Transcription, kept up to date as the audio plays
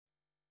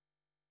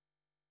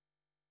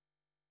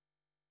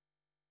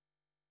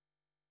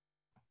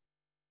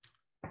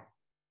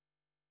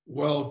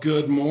Well,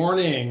 good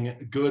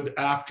morning, good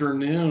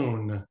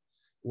afternoon,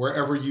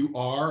 wherever you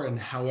are and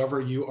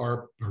however you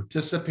are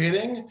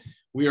participating.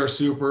 We are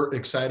super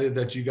excited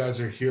that you guys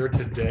are here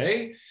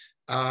today.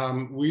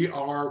 We've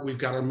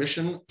got our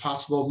Mission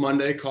Possible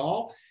Monday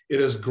call.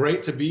 It is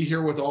great to be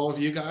here with all of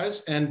you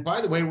guys. And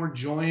by the way, we're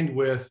joined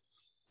with,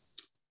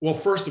 well,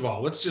 first of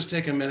all, let's just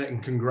take a minute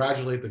and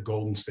congratulate the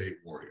Golden State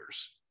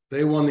Warriors.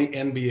 They won the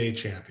NBA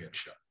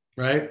championship,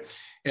 right?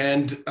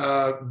 And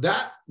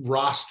that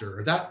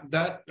roster,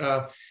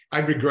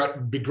 I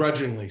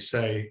begrudgingly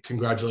say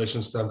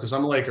congratulations to them because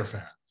I'm a Laker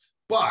fan.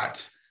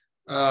 But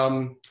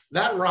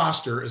that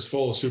roster is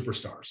full of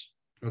superstars,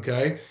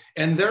 okay?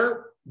 And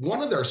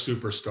one of their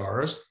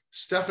superstars,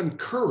 Stephen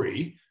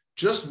Curry,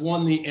 just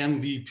won the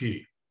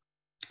MVP.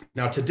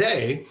 Now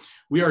today,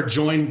 we are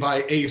joined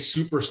by a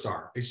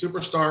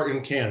superstar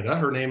in Canada.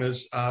 Her name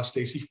is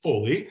Stacey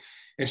Foley,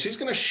 and she's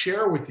going to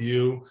share with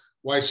you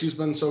why she's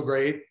been so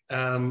great,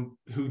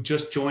 who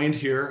just joined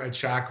here at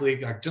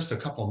Shaklee just a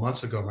couple of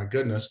months ago, my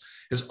goodness,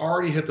 has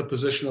already hit the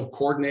position of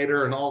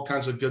coordinator and all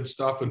kinds of good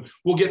stuff. And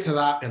we'll get to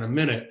that in a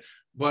minute.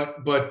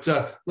 But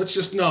let's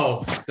just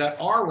know that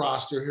our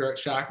roster here at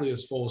Shaklee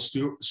is full of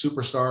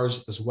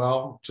superstars as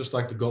well, just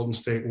like the Golden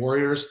State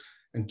Warriors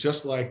and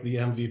just like the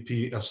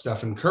MVP of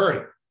Stephen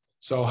Curry.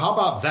 So how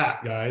about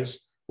that,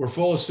 guys? We're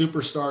full of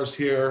superstars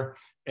here,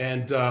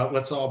 and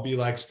let's all be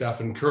like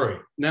Stephen Curry.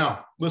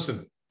 Now,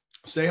 listen.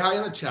 Say hi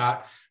in the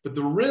chat, but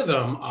the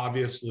rhythm,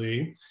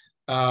 obviously,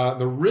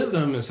 the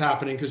rhythm is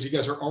happening because you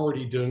guys are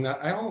already doing that.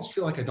 I almost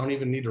feel like I don't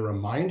even need to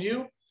remind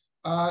you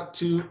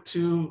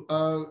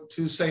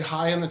to say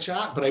hi in the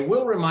chat, but I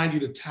will remind you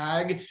to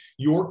tag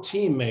your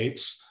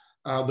teammates,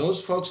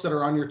 those folks that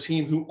are on your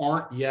team who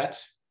aren't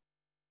yet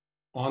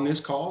on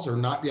these calls or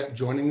not yet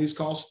joining these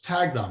calls,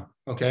 tag them,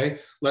 okay?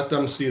 Let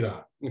them see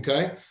that,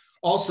 okay?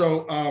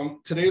 Also,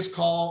 today's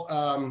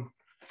call,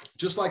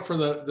 just like for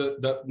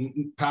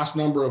the past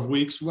number of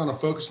weeks, we want to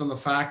focus on the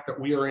fact that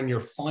we are in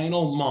your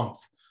final month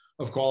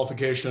of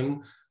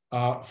qualification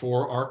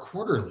for our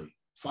quarterly.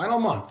 Final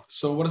month.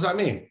 So what does that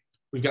mean?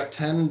 We've got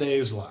 10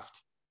 days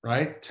left,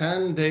 right?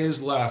 10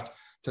 days left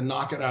to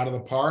knock it out of the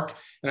park.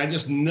 And I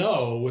just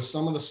know with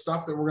some of the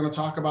stuff that we're going to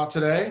talk about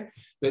today,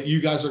 that you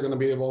guys are going to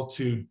be able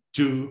to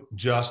do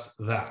just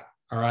that,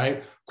 all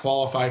right?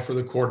 Qualify for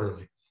the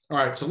quarterly. All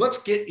right, so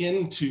let's get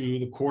into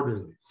the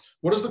quarterly.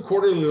 What does the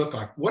quarterly look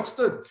like? What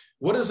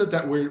is it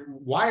that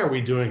why are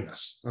we doing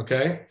this?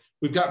 Okay.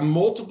 We've got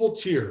multiple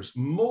tiers,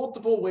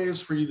 multiple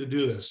ways for you to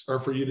do this, or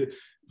for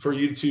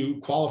you to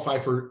qualify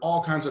for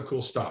all kinds of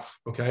cool stuff.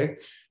 Okay.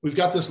 We've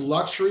got this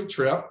luxury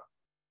trip,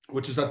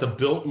 which is at the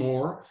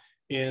Biltmore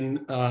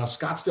in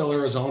Scottsdale,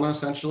 Arizona,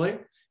 essentially.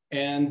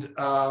 And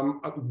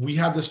we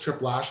had this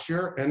trip last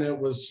year and it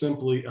was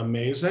simply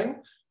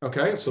amazing.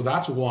 Okay. So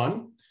that's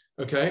one.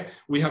 Okay,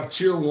 we have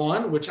tier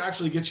one, which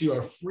actually gets you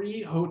a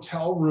free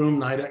hotel room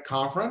night at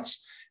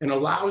conference and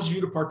allows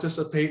you to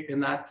participate in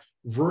that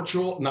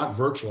not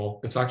virtual,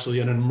 it's actually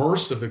an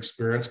immersive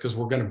experience because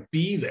we're going to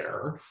be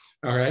there.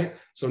 All right,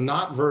 so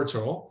not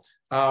virtual.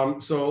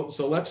 So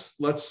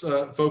let's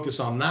focus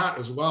on that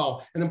as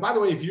well. And then, by the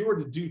way, if you were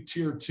to do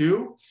tier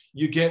two,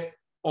 you get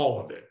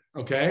all of it.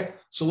 Okay,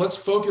 so let's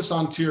focus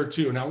on tier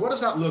two. Now, what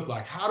does that look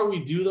like? How do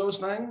we do those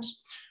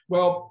things?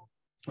 Well,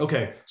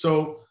 okay,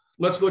 so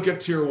let's look at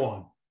tier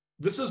one.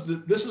 This is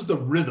the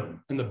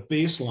rhythm and the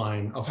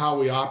baseline of how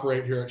we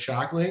operate here at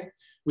Shaklee.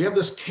 We have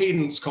this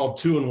cadence called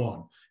 2 and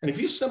 1. And if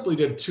you simply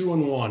did 2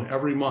 and 1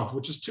 every month,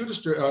 which is two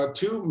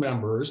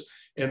members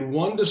and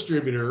one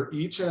distributor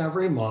each and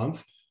every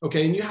month,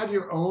 okay, and you have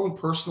your own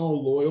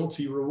personal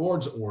loyalty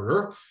rewards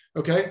order,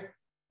 okay,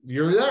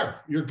 you're there,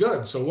 you're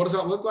good. So what does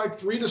that look like?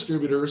 3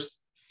 distributors,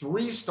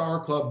 3 Star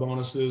Club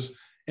bonuses,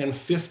 and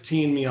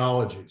 15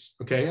 meologies,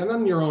 okay? And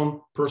then your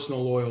own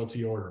personal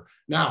loyalty order.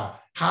 Now,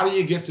 how do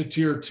you get to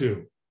tier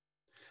 2?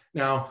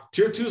 Now,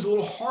 tier 2 is a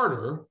little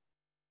harder,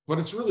 but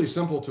it's really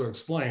simple to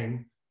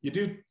explain. You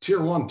do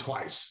tier 1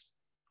 twice,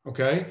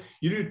 okay?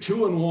 You do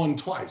 2 and 1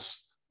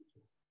 twice.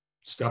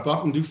 Step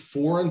up and do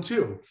 4 and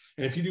 2.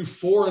 And if you do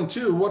 4 and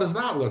 2, what does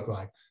that look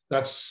like?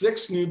 That's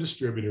 6 new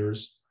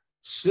distributors,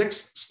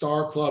 6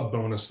 Star Club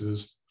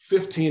bonuses,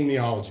 15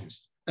 meologies.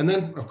 And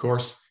then, of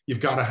course,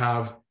 you've got to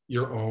have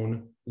your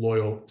own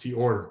loyalty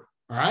order.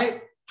 All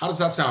right. How does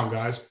that sound,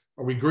 guys?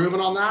 Are we grooving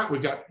on that?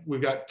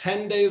 We've got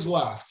 10 days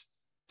left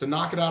to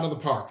knock it out of the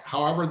park.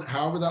 However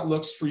that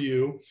looks for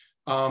you.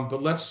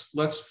 But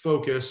let's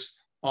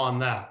focus on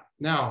that.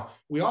 Now,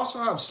 we also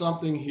have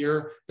something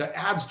here that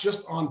adds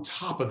just on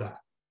top of that.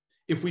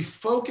 If we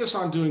focus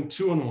on doing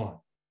 2 and 1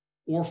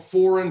 or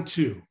 4 and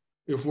 2,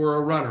 if we're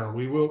a runner,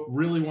 we will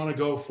really want to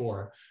go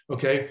for it.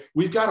 Okay.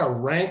 We've got a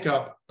rank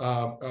up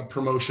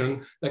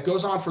promotion that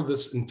goes on for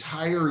this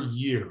entire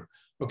year.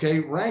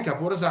 Okay, rank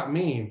up, what does that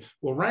mean?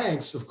 Well,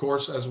 ranks, of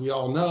course, as we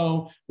all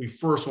know, we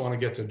first want to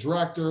get to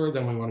director,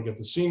 then we want to get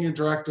to senior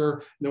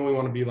director, then we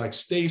want to be like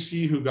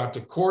Stacey, who got to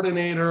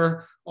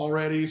coordinator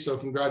already. So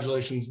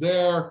congratulations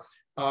there.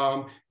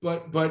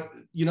 But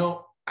you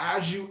know,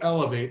 as you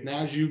elevate and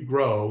as you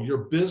grow, your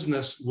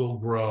business will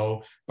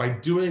grow by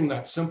doing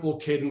that simple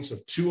cadence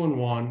of 2 and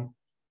 1,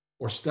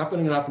 or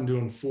stepping it up and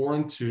doing 4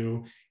 and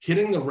 2,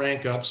 hitting the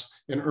rank ups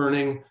and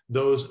earning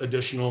those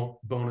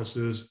additional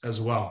bonuses as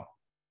well.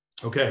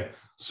 Okay,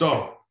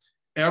 so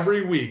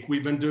every week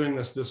we've been doing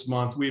this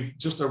month. We've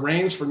just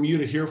arranged for you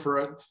to hear for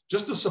it,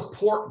 just to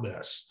support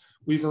this.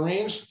 We've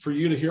arranged for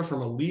you to hear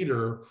from a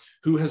leader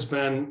who has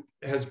been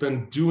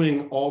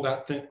doing all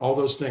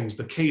those things,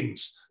 the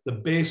cadence, the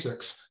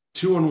basics,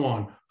 2 and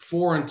 1,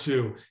 4 and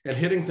 2, and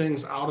hitting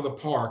things out of the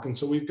park. And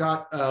so we've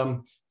got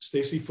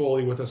Stacey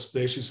Foley with us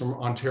today. She's from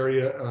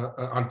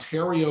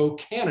Ontario,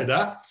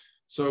 Canada.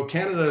 So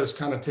Canada has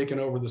kind of taken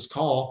over this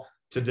call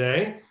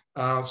today.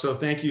 So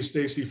thank you,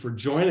 Stacey, for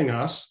joining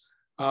us.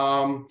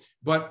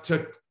 But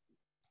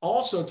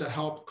to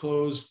help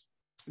close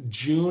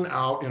June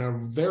out in a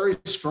very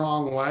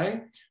strong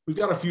way, we've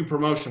got a few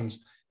promotions,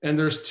 and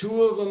there's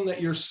 2 of them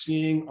that you're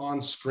seeing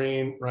on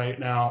screen right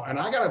now. And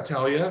I got to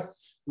tell you,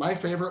 my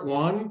favorite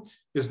one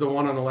is the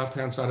one on the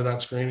left-hand side of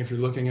that screen. If you're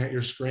looking at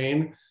your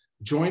screen,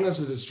 join us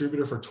as a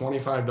distributor for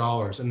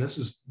 $25. And this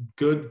is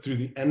good through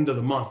the end of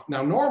the month.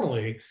 Now,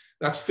 normally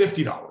that's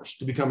 $50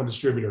 to become a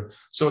distributor.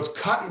 So it's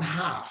cut in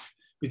half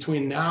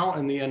between now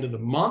and the end of the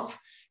month.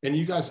 And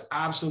you guys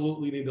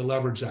absolutely need to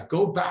leverage that.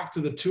 Go back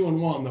to the 2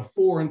 and 1, the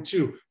 4 and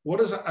 2.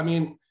 What is that? I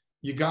mean,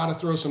 you got to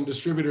throw some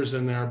distributors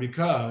in there,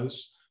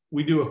 because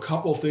we do a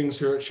couple things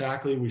here at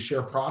Shaklee. We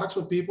share products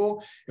with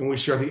people, and we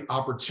share the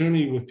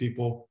opportunity with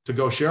people to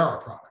go share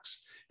our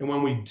products. And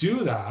when we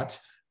do that,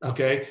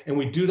 okay, and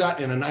we do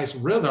that in a nice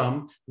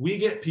rhythm, we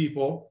get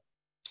people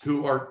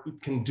who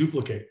can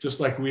duplicate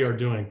just like we are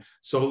doing.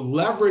 So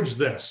leverage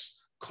this.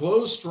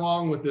 Close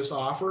strong with this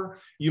offer.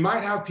 You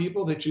might have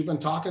people that you've been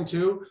talking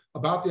to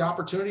about the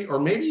opportunity, or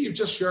maybe you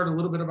just shared a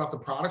little bit about the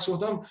products with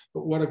them,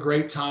 but what a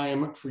great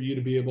time for you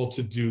to be able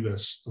to do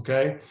this,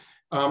 okay?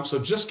 So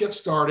just get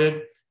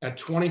started at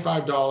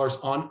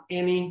 $25 on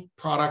any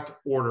product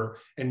order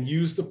and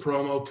use the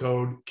promo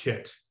code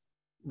KIT,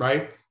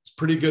 right? It's a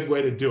pretty good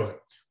way to do it.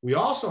 We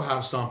also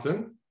have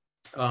something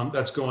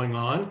that's going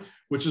on,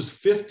 which is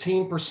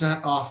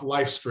 15% off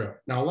LifeStrip.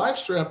 Now,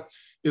 LifeStrip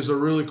is a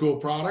really cool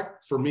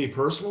product for me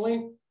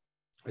personally.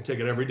 I take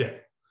it every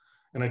day,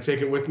 and I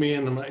take it with me.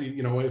 And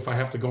if I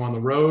have to go on the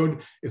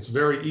road, it's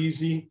very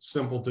easy,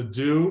 simple to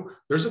do.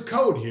 There's a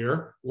code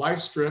here,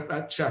 LifeStrip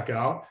at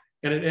checkout,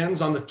 and it ends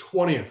on the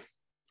 20th.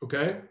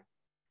 Okay.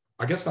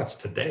 I guess that's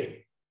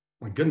today.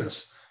 My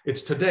goodness.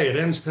 It's today. It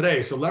ends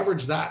today. So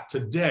leverage that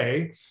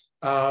today.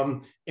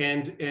 And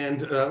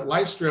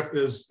LifeStrip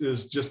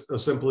is just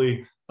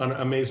simply an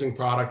amazing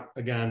product.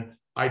 Again,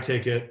 I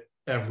take it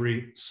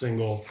every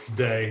single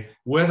day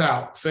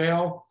without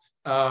fail.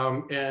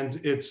 And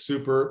it's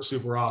super,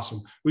 super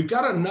awesome. We've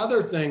got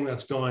another thing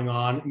that's going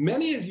on.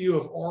 Many of you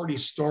have already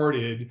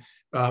started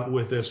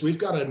with this. We've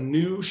got a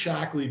new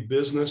Shaklee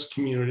business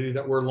community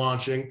that we're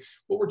launching.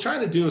 What we're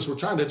trying to do is we're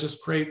trying to just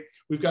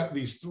we've got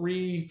these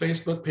 3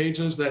 Facebook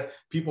pages that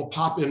people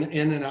pop in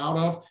and out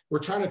of. We're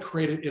trying to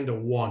create it into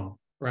one,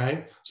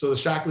 right? So the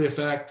Shaklee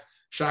Effect,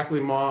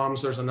 Shaklee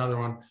Moms, there's another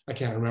one, I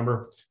can't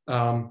remember.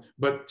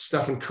 But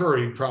Stephen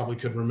Curry probably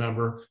could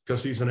remember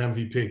because he's an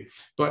MVP.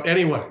 But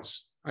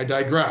anyways, I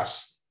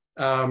digress.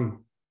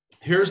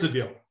 Here's the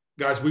deal.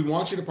 Guys, we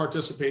want you to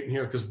participate in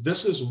here because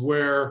this is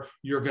where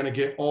you're going to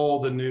get all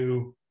the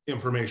new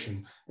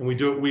information, and we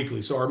do it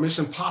weekly. So our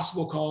Mission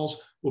Possible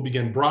calls will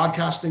begin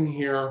broadcasting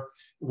here.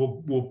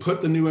 We'll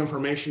put the new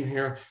information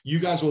here. You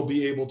guys will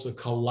be able to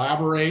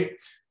collaborate.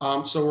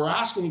 So we're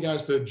asking you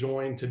guys to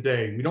join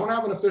today. We don't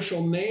have an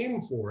official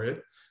name for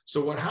it.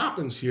 So what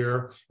happens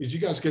here is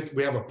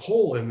we have a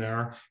poll in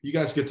there. You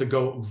guys get to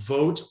go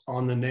vote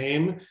on the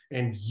name,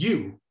 and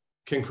you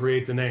can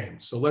create the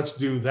name. So let's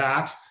do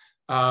that.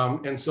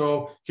 And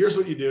so here's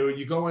what you do.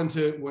 You go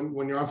into,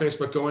 when you're on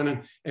Facebook, go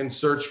in and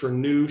search for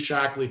New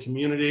Shaklee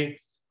Community,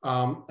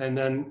 and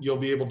then you'll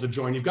be able to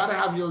join. You've got to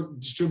have your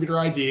distributor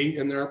ID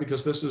in there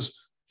because this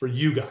is for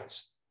you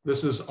guys.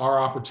 This is our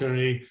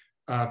opportunity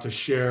to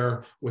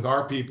share with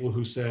our people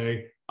who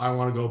say, I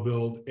want to go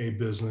build a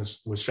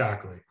business with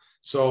Shaklee.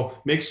 So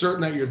make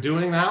certain that you're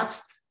doing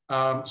that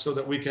so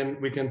that we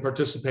can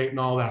participate in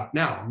all that.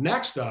 Now,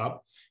 next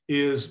up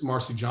is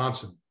Marcy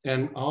Johnson.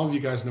 And all of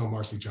you guys know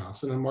Marcy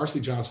Johnson, and Marcy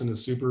Johnson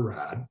is super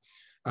rad.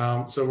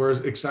 So we're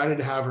excited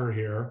to have her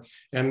here.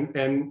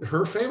 And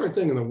her favorite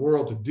thing in the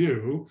world to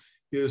do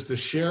is to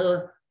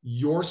share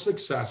your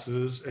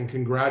successes and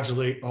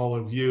congratulate all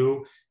of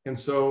you. And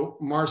so,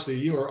 Marcy,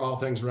 you are all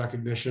things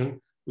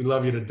recognition. We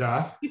love you to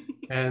death.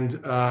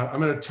 And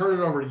I'm going to turn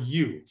it over to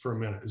you for a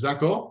minute. Is that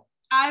cool?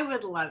 I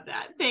would love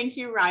that. Thank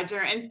you,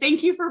 Roger. And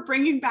thank you for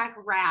bringing back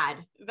rad.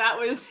 That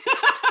was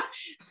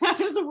that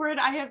is a word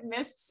I have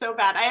missed so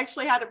bad. I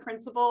actually had a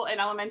principal in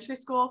elementary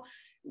school,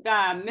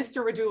 Mr.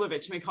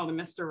 Radulovich, and we called him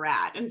Mr.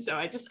 Rad. And so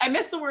I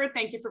missed the word.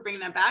 Thank you for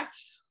bringing that back.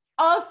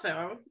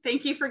 Also,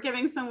 thank you for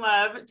giving some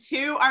love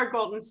to our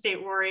Golden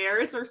State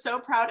Warriors. We're so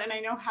proud. And I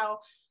know how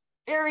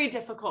very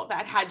difficult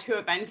that had to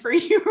have been for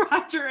you,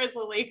 Roger, as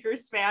a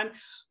Lakers fan.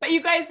 But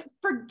you guys,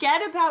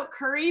 forget about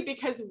Curry,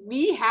 because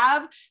we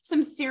have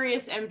some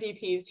serious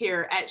MVPs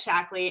here at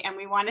Shaklee, and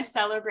we want to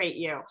celebrate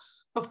you.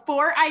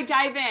 Before I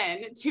dive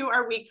in to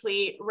our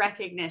weekly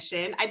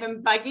recognition, I've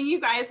been bugging you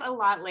guys a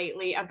lot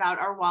lately about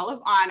our Wall of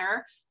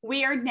Honor.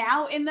 We are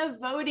now in the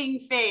voting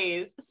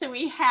phase. So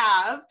we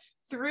have,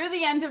 through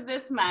the end of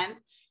this month,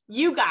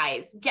 you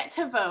guys get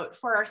to vote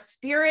for our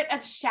Spirit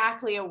of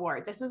Shaklee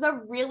Award. This is a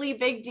really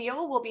big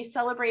deal. We'll be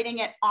celebrating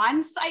it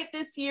on site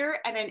this year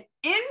at an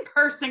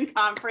in-person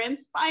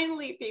conference.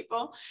 Finally,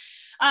 people.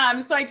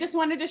 So I just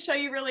wanted to show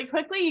you really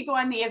quickly. You go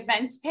on the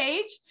events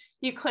page,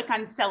 you click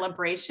on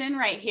celebration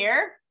right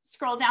here,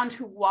 scroll down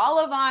to Wall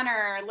of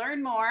Honor,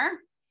 learn more.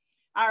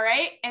 All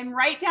right. And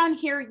right down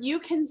here, you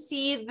can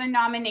see the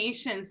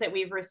nominations that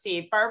we've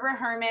received. Barbara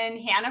Herman,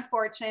 Hannah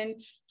Fortune,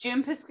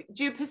 Drew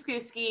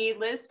Piskuski,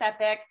 Liz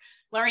Sepik,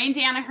 Lorraine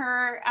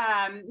Danaher,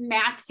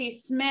 Maxie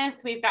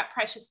Smith. We've got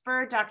Precious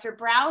Bird, Dr.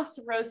 Browse,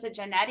 Rosa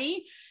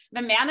Janetti,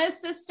 the Manas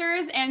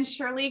sisters, and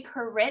Shirley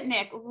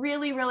Koritnik.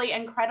 Really, really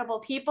incredible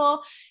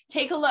people.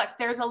 Take a look.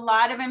 There's a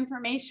lot of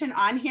information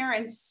on here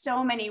and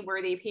so many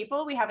worthy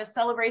people. We have a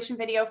celebration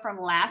video from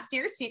last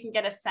year, so you can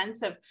get a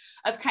sense of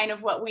kind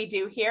of what we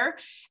do here.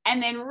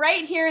 And then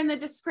right here in the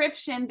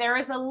description, there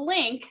is a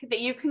link that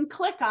you can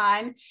click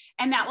on,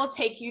 and that will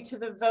take you to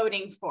the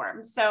voting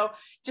form. So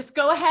just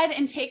go ahead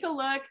and take a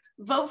look.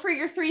 Vote for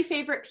your 3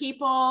 favorite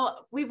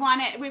people. We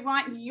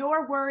want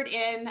your word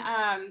in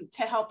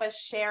to help us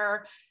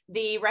share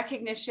the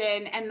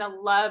recognition and the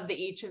love that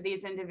each of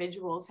these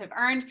individuals have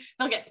earned.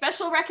 They'll get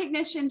special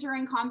recognition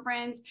during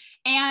conference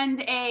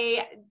and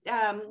a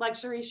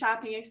luxury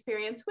shopping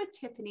experience with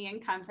Tiffany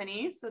and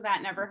Company. So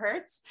that never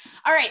hurts.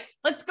 All right,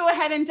 let's go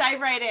ahead and dive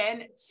right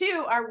in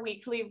to our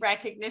weekly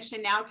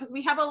recognition now, because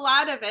we have a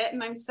lot of it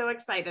and I'm so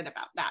excited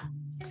about that.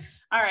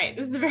 All right,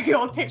 this is a very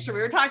old picture.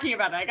 We were talking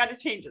about it. I got to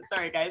change it.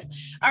 Sorry, guys.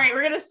 All right,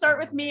 we're going to start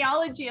with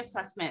meology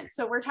assessment.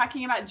 So we're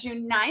talking about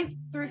June 9th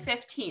through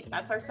 15th.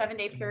 That's our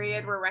 7-day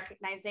period we're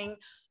recognizing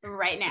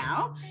right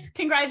now.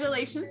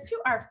 Congratulations to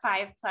our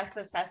 5+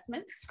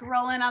 assessments.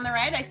 Scrolling on the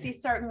right, I see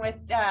starting with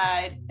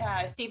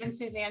Steve and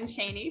Suzanne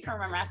Cheney from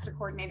our Master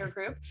Coordinator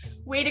group.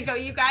 Way to go,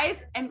 you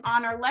guys. And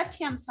on our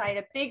left-hand side,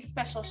 a big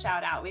special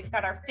shout out. We've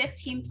got our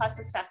 15+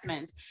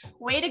 assessments.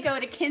 Way to go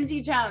to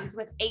Kinsey Jones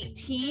with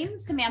 18,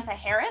 Samantha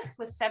Harris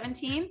with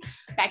 17,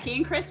 Becky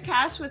and Chris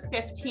Cash with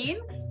 15,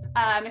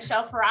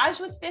 Michelle Farage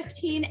with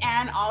 15,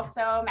 and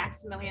also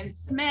Maximilian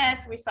Smith.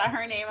 We saw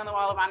her name on the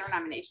Wall of Honor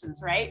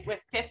nominations, right? With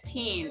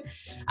 15.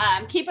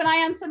 Keep an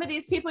eye on some of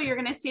these people. You're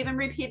going to see them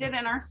repeated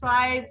in our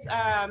slides.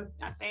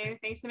 Not saying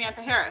anything,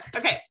 Samantha Harris.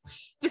 Okay.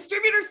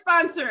 Distributor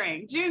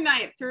sponsoring, June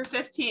 9th through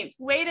 15th.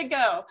 Way to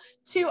go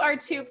to our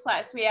 2+.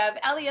 We have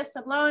Elia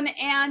Sablon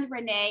and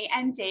Renee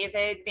and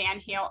David Van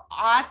Heel,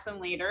 awesome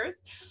leaders.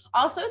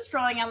 Also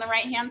scrolling on the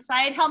right-hand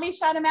side, help me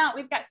shout them out.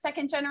 We've got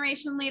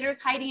 2nd-generation leaders,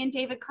 Heidi and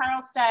David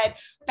Carlstead,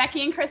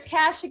 Becky and Chris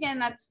Cash. Again,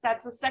 that's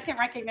the 2nd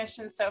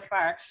recognition so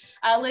far.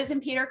 Liz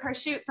and Peter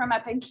Karshut from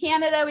up in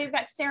Canada. We've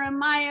got Sarah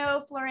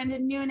Mayo, Florinda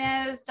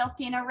Nunez,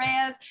 Delphina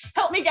Reyes.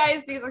 Help me,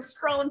 guys. These are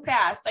scrolling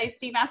fast. I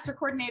see master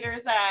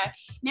coordinators,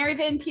 Mary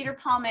Vin, Peter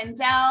Paul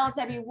Mandel,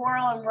 Debbie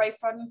Worrell, and Roy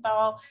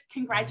Freudenthal.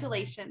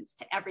 Congratulations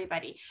to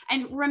everybody.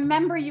 And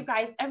remember, you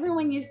guys,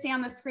 everyone you see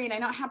on the screen, I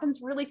know it happens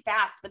really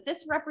fast, but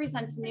this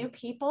represents new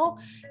people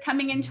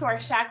coming into our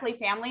Shaklee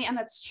family, and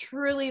that's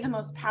truly the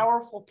most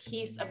powerful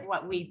piece of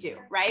what we do,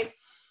 right?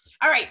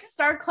 All right,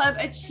 Star Club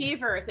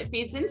Achievers. It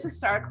feeds into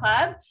Star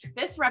Club.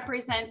 This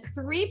represents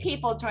 3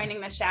 people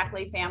joining the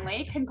Shaklee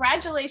family.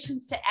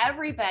 Congratulations to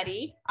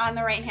everybody on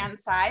the right-hand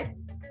side.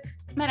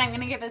 But I'm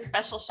going to give a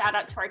special shout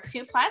out to our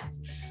 2+.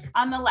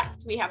 On the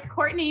left, we have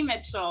Courtney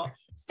Mitchell,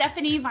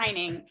 Stephanie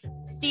Vining,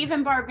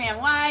 Stephen Barb Van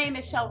Wy,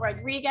 Michelle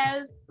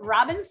Rodriguez,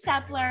 Robin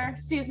Stepler,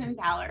 Susan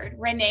Ballard,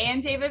 Renee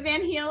and David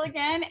Van Heel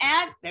again,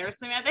 and there's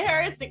Samantha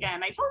Harris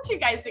again. I told you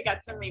guys we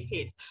got some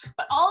repeats,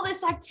 but all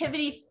this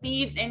activity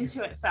feeds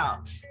into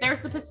itself.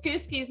 There's the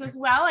Piskuskis as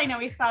well. I know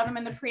we saw them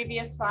in the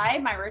previous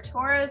slide. Myra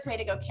Torres, way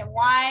to go, Kim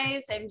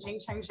Wise, and Jing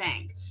Cheng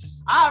Zhang.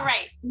 All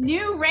right,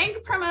 new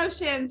rank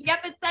promotions. Yep,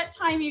 it's that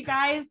time, you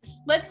guys.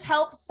 Let's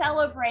help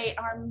celebrate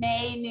our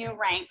May new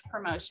rank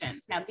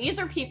promotions. Now, these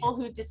are people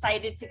who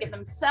decided to give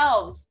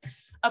themselves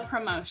a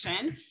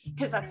promotion,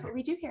 because that's what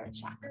we do here at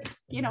Shaklee.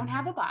 You don't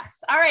have a boss.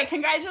 All right,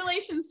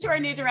 congratulations to our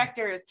new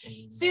directors.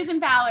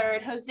 Susan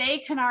Ballard,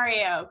 Jose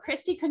Canario,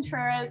 Christy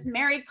Contreras,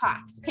 Mary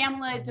Cox,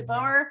 Pamela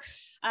DeBoer,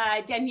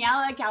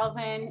 Daniela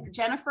Galvin,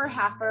 Jennifer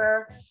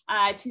Haffer,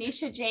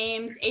 Tanisha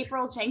James,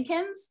 April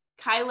Jenkins,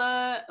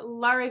 Kyla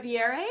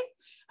Lariviere,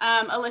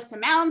 Alyssa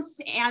Mounts,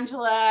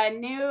 Angela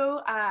New,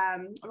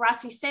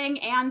 Rossi Singh,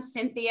 and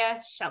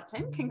Cynthia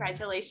Shelton.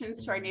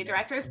 Congratulations to our new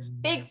directors.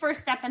 Big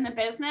first step in the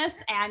business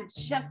and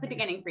just the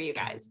beginning for you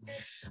guys.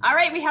 All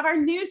right, we have our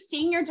new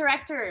senior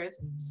directors,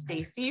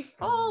 Stacy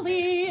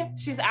Foley.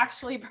 She's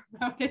actually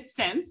promoted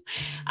since.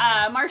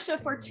 Marcia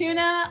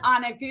Fortuna,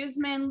 Anna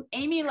Guzman,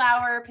 Amy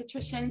Lauer,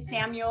 Patrician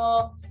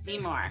Samuel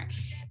Seymour.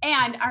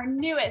 And our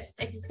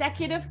newest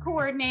executive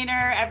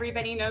coordinator,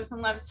 everybody knows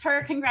and loves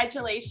her.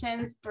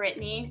 Congratulations,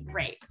 Brittany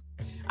Rape.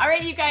 All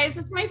right, you guys,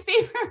 it's my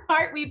favorite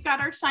part. We've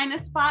got our Shine a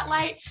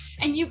Spotlight,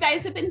 and you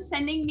guys have been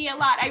sending me a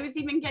lot. I was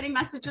even getting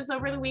messages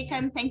over the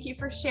weekend. Thank you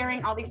for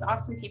sharing all these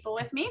awesome people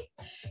with me.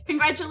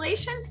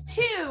 Congratulations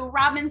to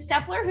Robin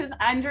Stepler, who's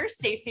under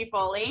Stacy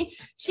Foley.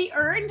 She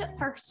earned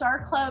her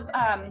Star Club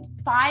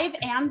 5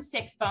 and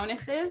 6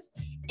 bonuses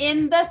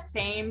in the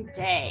same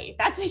day.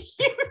 That's a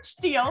huge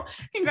deal.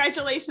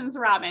 Congratulations,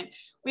 Robin.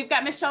 We've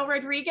got Michelle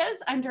Rodriguez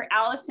under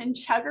Allison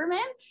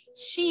Chuggerman.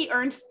 She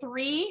earned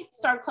 3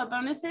 Star Club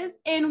bonuses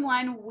in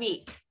 1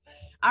 week.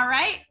 All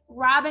right,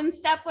 Robin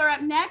Stepler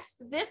up next.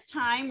 This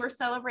time we're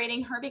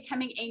celebrating her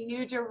becoming a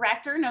new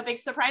director. No big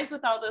surprise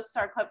with all those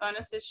Star Club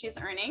bonuses she's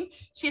earning.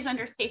 She's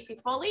under Stacy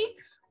Foley.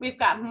 We've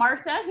got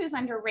Martha, who's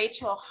under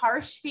Rachel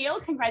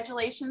Harshfield.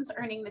 Congratulations,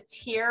 earning the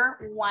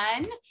Tier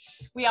 1.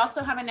 We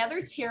also have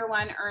another Tier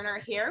 1 earner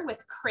here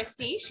with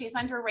Christy. She's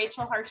under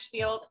Rachel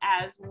Harshfield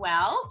as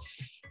well.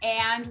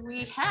 And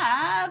we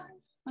have,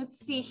 let's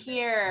see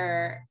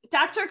here,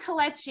 Dr.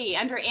 Kalechi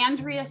under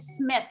Andrea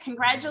Smith.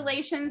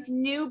 Congratulations,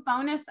 new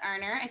bonus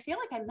earner. I feel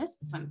like I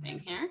missed something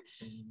here.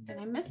 Did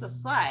I miss a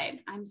slide?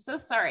 I'm so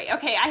sorry.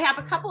 Okay, I have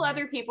a couple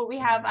other people. We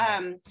have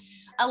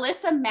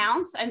Alyssa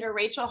Mounts under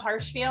Rachel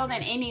Harshfield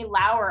and Amy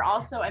Lauer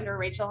also under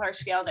Rachel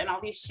Harshfield. And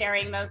I'll be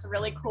sharing those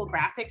really cool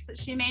graphics that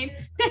she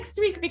made next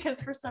week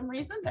because for some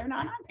reason they're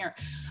not on here.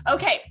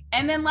 Okay.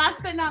 And then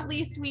last but not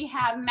least, we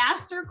have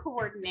Master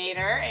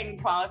Coordinator in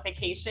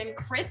Qualification,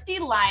 Christy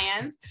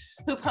Lyons,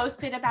 who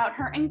posted about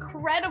her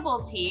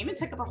incredible team. It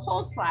took up a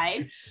whole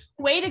slide.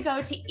 Way to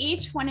go to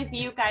each one of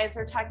you guys.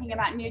 We're talking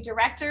about new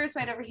directors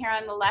right over here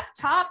on the left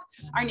top,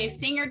 our new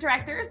senior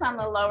directors on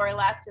the lower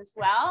left as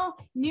well,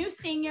 new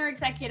senior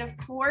executive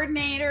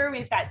coordinator.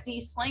 We've got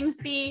Z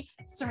Slingsby,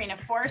 Serena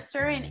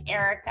Forster, and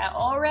Erica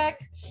Ulrich.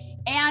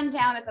 And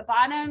down at the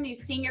bottom, new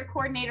senior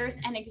coordinators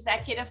and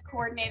executive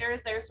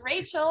coordinators. There's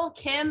Rachel,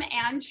 Kim,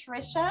 and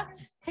Trisha.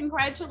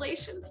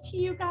 Congratulations to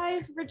you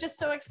guys. We're just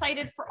so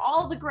excited for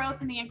all the growth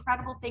and the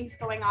incredible things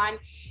going on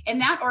in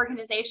that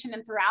organization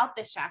and throughout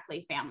the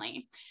Shaklee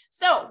family.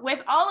 So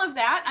with all of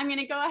that, I'm going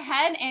to go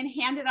ahead and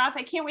hand it off.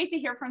 I can't wait to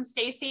hear from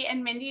Stacy,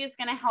 and Mindy is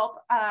going to help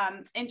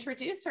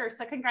introduce her.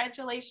 So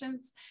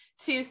congratulations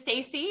to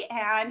Stacy,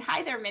 and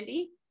hi there,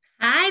 Mindy.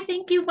 Hi,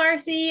 thank you,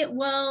 Marcy.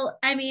 Well,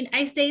 I mean,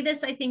 I say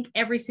this, I think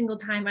every single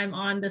time I'm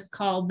on this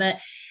call, but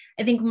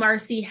I think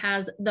Marcy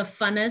has the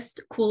funnest,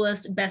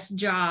 coolest, best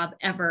job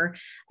ever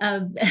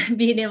of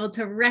being able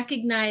to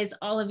recognize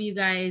all of you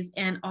guys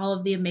and all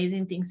of the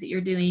amazing things that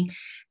you're doing.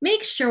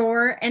 Make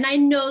sure, and I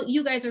know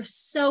you guys are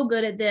so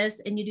good at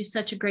this and you do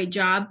such a great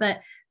job, but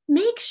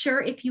make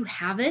sure if you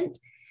haven't,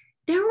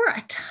 there were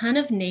a ton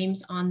of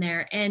names on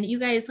there. And you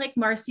guys, like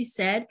Marcy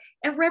said,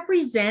 it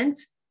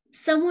represents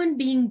someone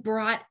being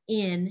brought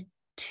in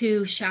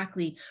to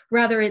Shaklee,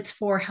 whether it's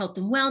for health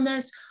and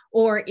wellness,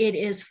 or it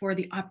is for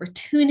the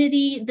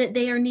opportunity that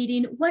they are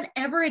needing,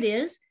 whatever it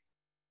is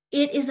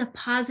a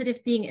positive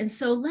thing. And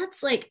so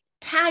let's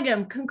tag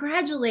them,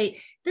 congratulate.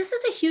 This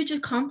is a huge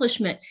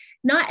accomplishment.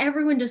 Not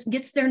everyone just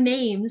gets their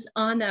names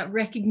on that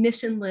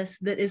recognition list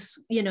that is,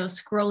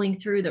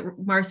 scrolling through that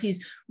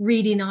Marcy's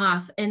reading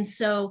off. And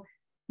so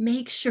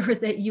make sure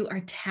that you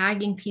are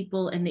tagging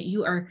people and that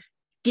you are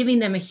giving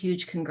them a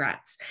huge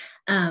congrats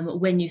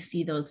when you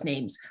see those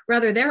names.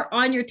 Whether they're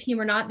on your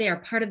team or not, they are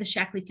part of the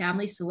Shaklee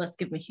family. So let's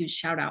give them a huge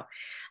shout out.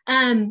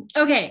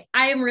 Okay,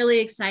 I am really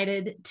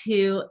excited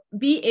to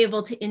be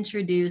able to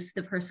introduce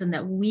the person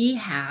that we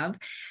have,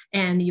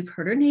 and you've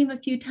heard her name a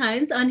few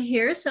times on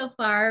here so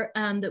far,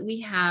 that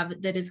we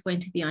have that is going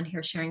to be on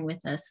here sharing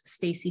with us,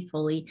 Stacy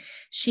Foley.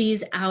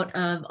 She's out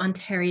of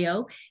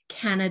Ontario,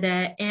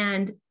 Canada,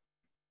 and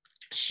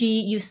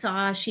you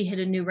saw she hit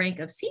a new rank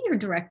of senior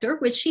director,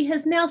 which she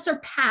has now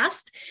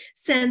surpassed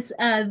since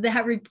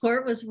that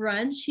report was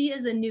run. She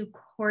is a new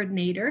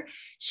coordinator.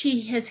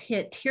 She has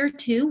hit Tier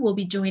 2, will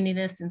be joining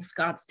us in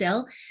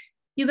Scottsdale.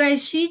 You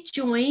guys, she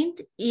joined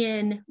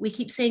in, we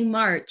keep saying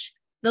March,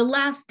 the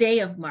last day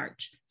of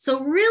March.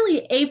 So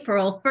really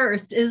April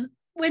 1st is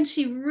when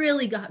she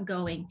really got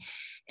going.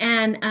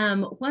 And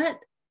what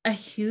a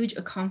huge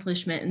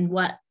accomplishment and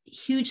what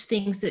huge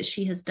things that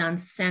she has done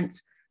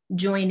since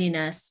joining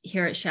us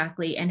here at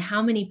Shaklee, and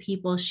how many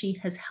people she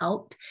has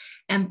helped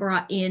and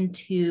brought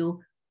into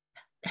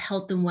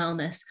health and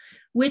wellness,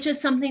 which is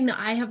something that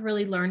I have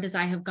really learned as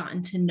I have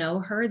gotten to know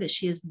her, that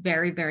she is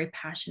very, very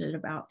passionate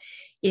about,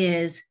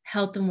 is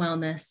health and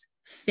wellness,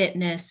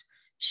 fitness.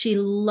 She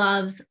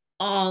loves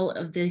all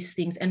of these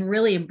things and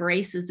really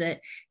embraces it,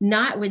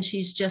 not when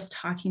she's just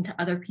talking to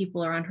other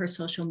people or on her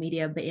social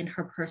media, but in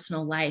her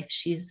personal life.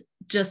 She's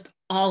just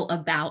all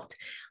about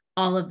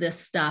all of this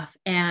stuff,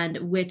 and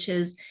which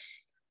is,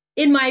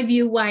 in my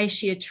view, why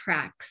she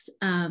attracts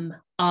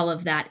all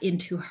of that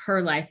into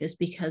her life, is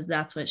because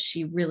that's what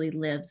she really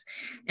lives.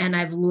 And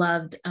I've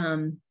loved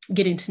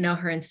getting to know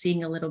her and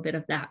seeing a little bit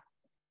of that.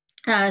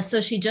 So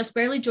she just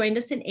barely joined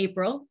us in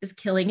April, is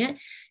killing it.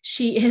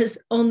 She is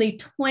only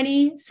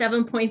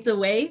 27 points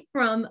away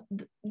from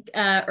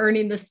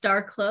earning the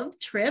Star Club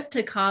trip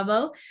to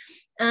Cabo.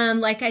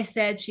 Like I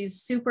said,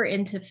 she's super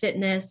into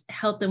fitness,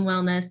 health, and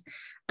wellness.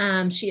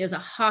 She is a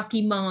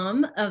hockey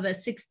mom of a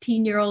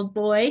 16-year-old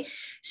boy.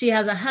 She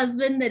has a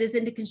husband that is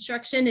into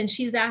construction, and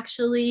she's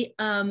actually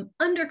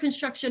under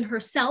construction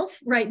herself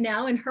right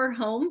now in her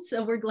home.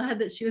 So we're glad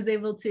that she was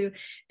able to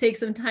take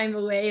some time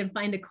away and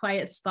find a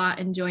quiet spot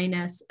and join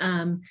us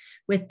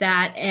with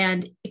that.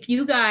 And if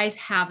you guys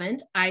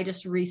haven't, I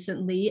just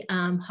recently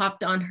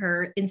hopped on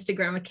her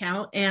Instagram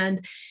account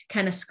and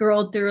kind of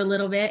scrolled through a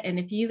little bit. And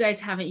if you guys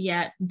haven't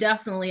yet,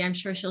 definitely, I'm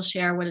sure she'll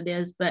share what it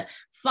is, but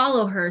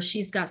follow her.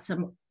 She's got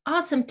some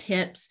awesome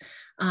tips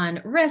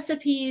on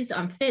recipes,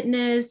 on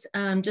fitness,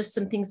 just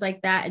some things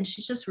like that. And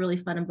she's just really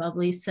fun and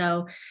bubbly.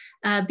 So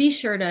be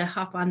sure to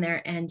hop on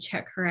there and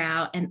check her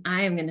out. And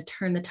I am going to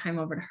turn the time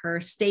over to her.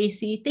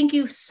 Stacy, thank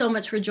you so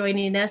much for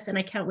joining us. And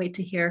I can't wait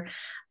to hear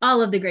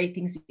all of the great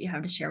things that you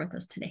have to share with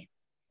us today.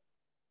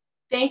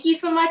 Thank you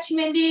so much,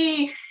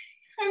 Mindy.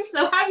 I'm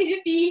so happy to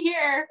be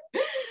here.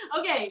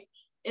 Okay,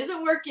 is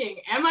it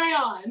working? Am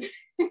I on?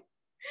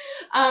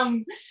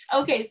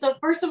 Okay, so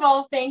first of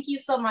all, thank you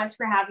so much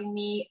for having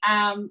me.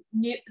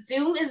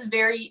 Zoom is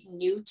very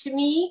new to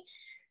me.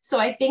 So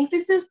I think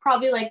this is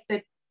probably like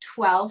the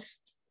 12th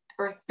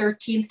or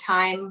 13th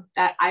time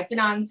that I've been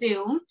on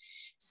Zoom.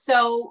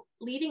 So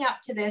leading up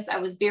to this, I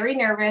was very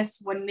nervous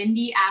when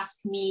Mindy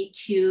asked me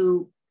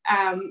to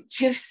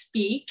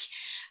speak.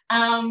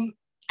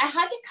 I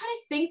had to kind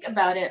of think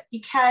about it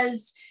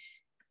because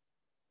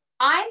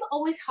I'm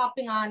always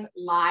hopping on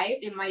live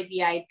in my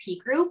VIP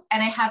group,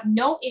 and I have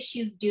no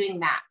issues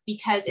doing that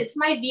because it's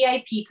my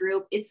VIP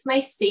group, it's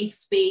my safe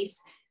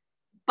space.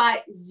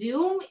 But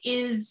Zoom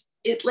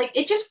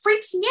it just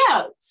freaks me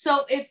out.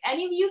 So if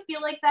any of you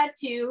feel like that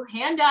too,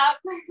 hand up.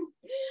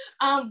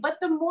 But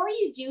the more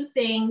you do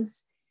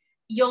things,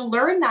 you'll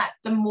learn that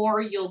the more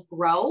you'll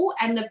grow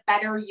and the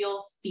better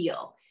you'll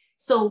feel.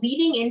 So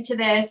leading into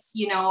this,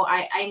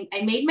 I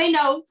made my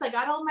notes. I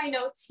got all my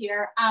notes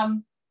here.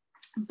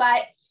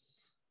 But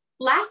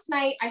last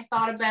night I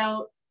thought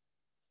about,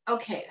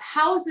 okay,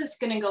 how is this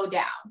going to go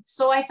down?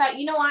 So I thought,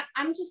 you know what?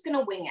 I'm just going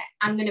to wing it.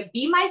 I'm going to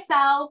be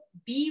myself,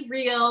 be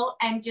real,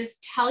 and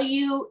just tell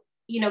you,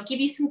 give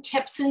you some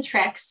tips and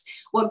tricks,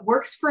 what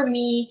works for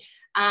me,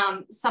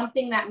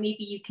 something that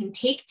maybe you can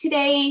take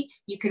today,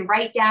 you can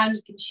write down,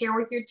 you can share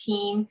with your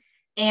team.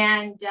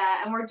 And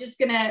we're just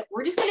gonna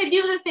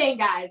do the thing,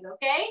 guys.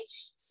 Okay.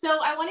 So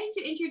I wanted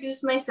to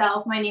introduce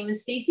myself. My name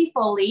is Stacy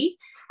Foley.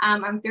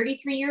 I'm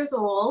 33 years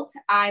old.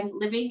 I'm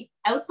living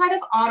outside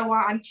of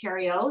Ottawa,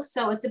 Ontario.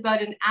 So it's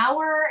about an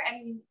hour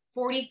and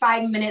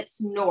 45 minutes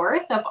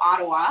north of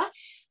Ottawa.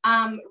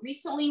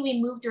 Recently,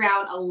 we moved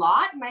around a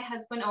lot. My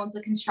husband owns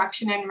a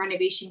construction and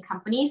renovation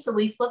company. So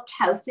we flipped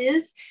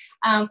houses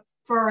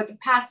for the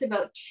past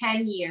about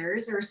 10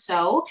 years or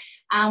so.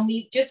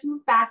 We just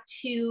moved back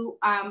to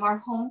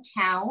our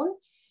hometown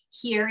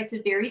here. It's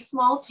a very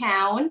small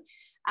town.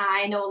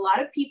 I know a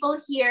lot of people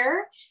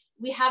here.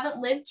 We haven't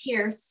lived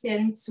here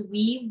since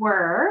we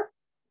were,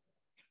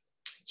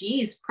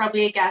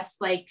 probably I guess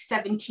like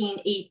 17,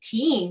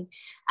 18.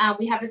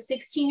 We have a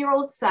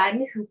 16-year-old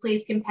son who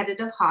plays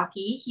competitive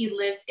hockey. He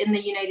lives in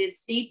the United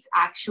States,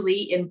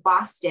 actually in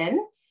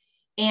Boston,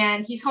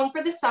 and he's home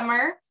for the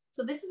summer.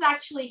 So this is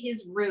actually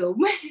his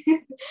room.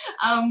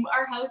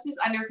 Our house is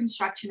under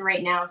construction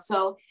right now.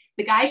 So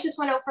the guys just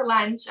went out for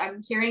lunch.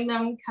 I'm hearing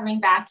them coming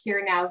back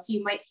here now. So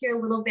you might hear a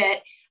little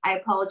bit. I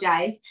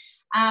apologize.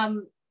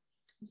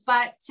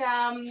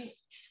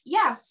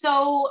 Yeah,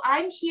 so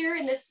I'm here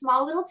in this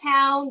small little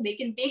town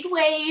making big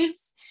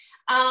waves.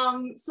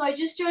 So I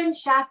just joined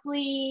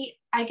Shapley,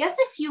 I guess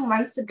a few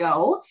months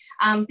ago.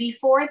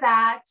 Before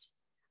that,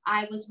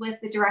 I was with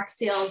the direct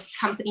sales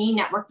company,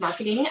 Network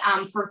Marketing,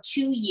 for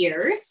 2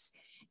 years.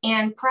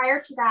 And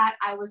prior to that,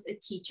 I was a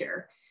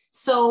teacher.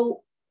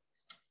 So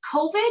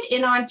COVID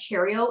in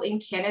Ontario, in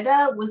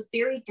Canada, was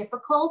very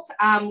difficult.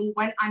 We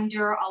went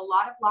under a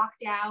lot of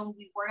lockdown.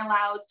 We weren't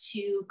allowed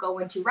to go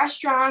into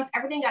restaurants.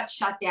 Everything got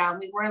shut down.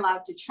 We weren't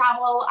allowed to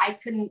travel. I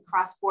couldn't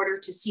cross border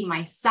to see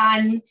my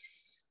son.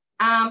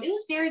 It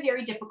was very,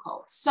 very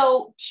difficult.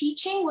 So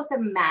teaching with a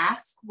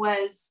mask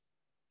was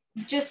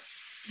just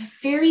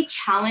very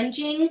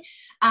challenging.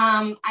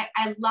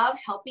 I love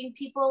helping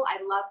people. I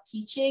love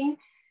teaching.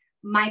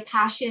 My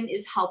passion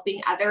is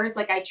helping others.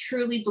 Like, I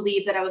truly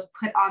believe that I was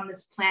put on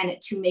this planet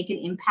to make an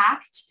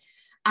impact.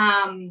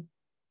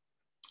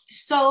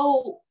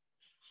 So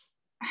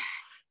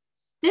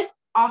this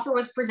offer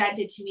was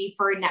presented to me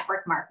for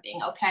network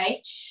marketing.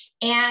 Okay.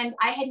 And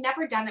I had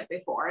never done it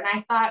before. And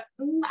I thought,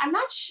 I'm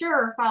not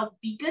sure if I'll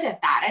be good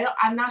at that.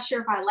 I'm not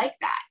sure if I like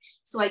that.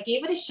 So I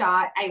gave it a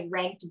shot. I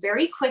ranked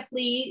very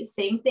quickly.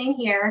 Same thing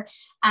here.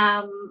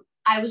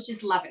 I was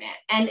just loving it.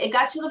 And it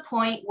got to the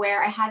point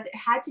where I had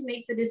to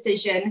make the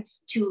decision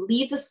to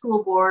leave the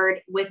school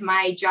board with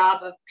my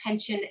job of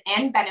pension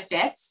and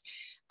benefits,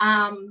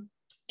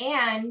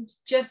 and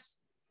just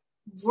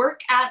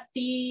work at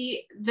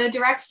the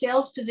direct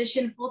sales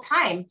position full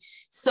time.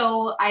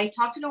 So I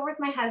talked it over with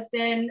my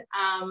husband,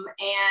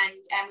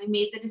 and we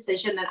made the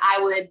decision that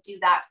I would do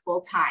that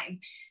full time.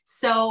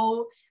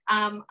 So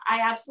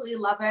I absolutely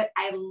love it.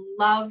 I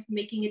love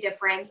making a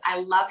difference. I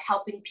love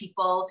helping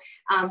people.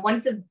 One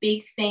of the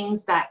big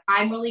things that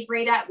I'm really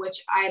great at,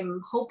 which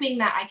I'm hoping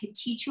that I can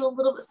teach you a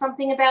little bit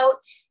something about,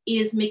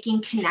 is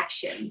making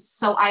connections.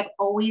 So I've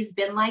always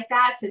been like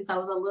that since I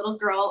was a little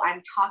girl.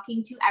 I'm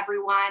talking to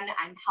everyone.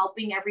 I'm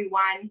helping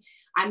everyone.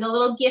 I'm the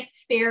little gift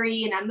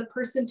fairy, and I'm the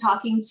person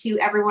talking to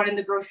everyone in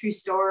the grocery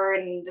store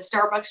and the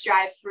Starbucks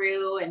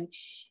drive-through and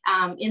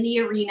in the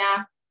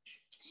arena.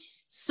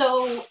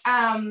 So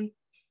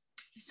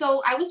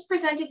I was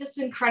presented this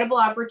incredible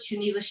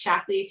opportunity with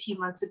Shaklee a few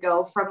months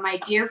ago from my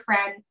dear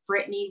friend,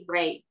 Brittany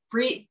Wright.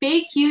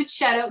 Big, huge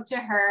shout out to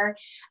her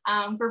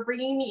for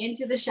bringing me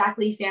into the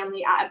Shaklee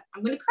family.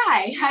 I'm going to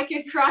cry. I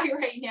could cry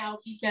right now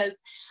because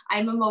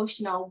I'm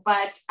emotional,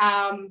 but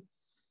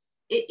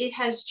it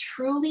has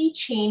truly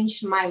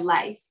changed my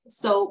life.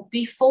 So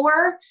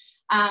before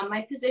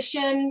my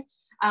position,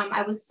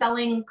 I was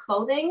selling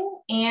clothing,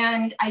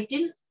 and I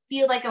didn't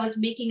feel like I was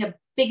making a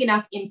big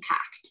enough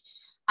impact.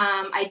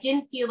 I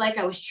didn't feel like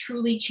I was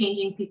truly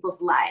changing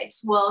people's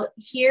lives. Well,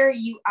 here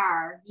you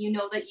are. You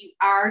know that you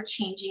are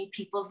changing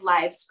people's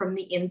lives from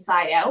the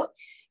inside out.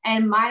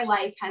 And my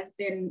life has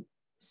been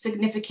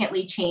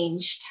significantly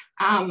changed.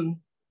 I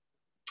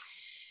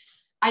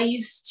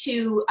used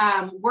to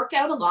work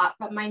out a lot,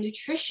 but my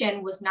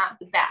nutrition was not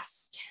the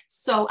best.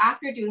 So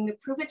after doing the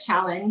Prove It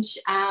Challenge,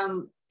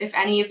 if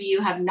any of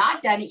you have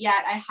not done it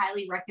yet, I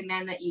highly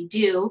recommend that you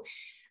do.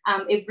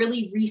 It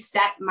really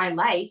reset my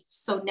life.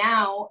 So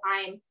now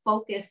I'm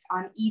focused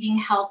on eating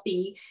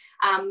healthy,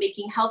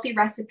 making healthy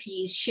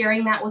recipes,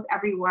 sharing that with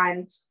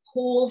everyone,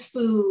 whole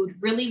food,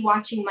 really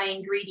watching my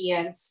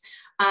ingredients,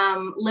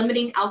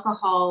 limiting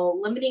alcohol,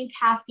 limiting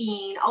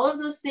caffeine, all of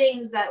those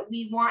things that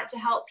we want to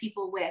help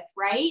people with,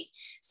 right?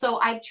 So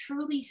I've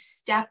truly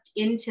stepped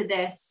into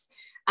this,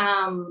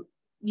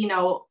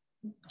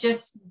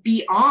 just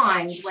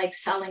beyond like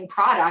selling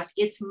product.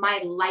 It's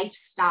my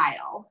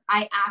lifestyle.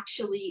 I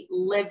actually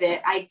live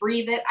it. I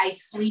breathe it. I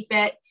sleep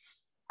it.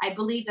 I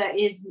believe that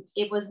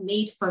it was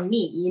made for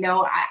me.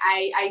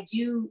 I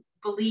do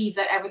believe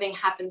that everything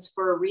happens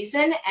for a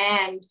reason,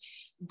 and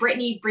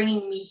Brittany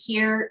bringing me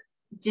here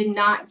did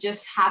not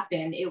just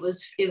happen. It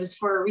was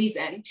for a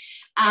reason.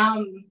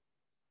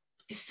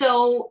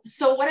 So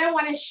what I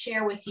want to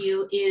share with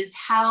you is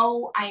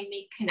how I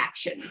make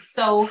connections.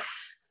 So,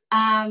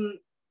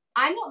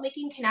 I'm not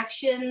making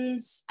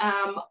connections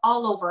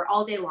all over,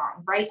 all day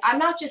long, right? I'm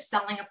not just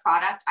selling a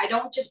product. I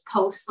don't just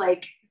post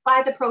like,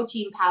 buy the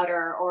protein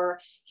powder, or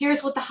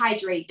here's what the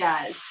hydrate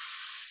does.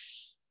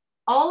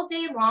 All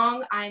day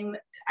long, I'm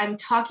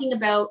talking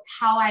about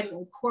how I'm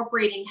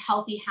incorporating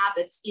healthy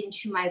habits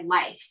into my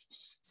life.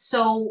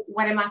 So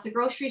when I'm at the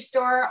grocery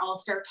store, I'll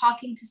start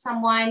talking to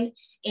someone,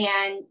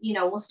 and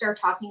we'll start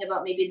talking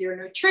about maybe their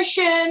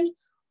nutrition,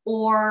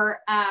 or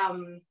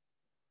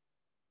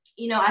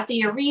at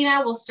the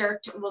arena,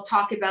 we'll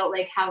talk about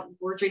like how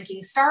we're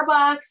drinking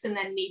Starbucks, and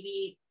then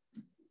maybe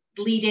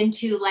lead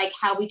into like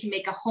how we can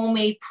make a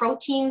homemade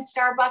protein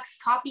Starbucks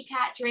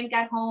copycat drink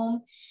at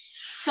home.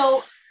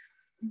 So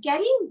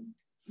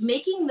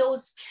making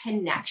those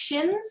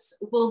connections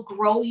will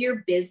grow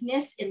your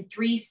business in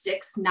 3,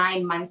 6,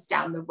 9 months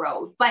down the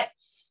road, but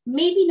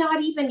maybe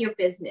not even your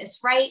business,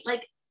 right?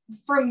 Like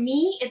for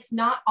me, it's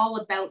not all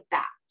about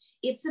that.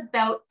 It's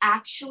about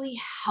actually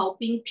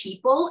helping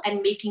people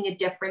and making a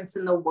difference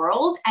in the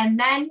world. And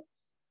then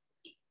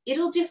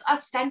it'll just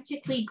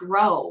authentically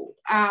grow.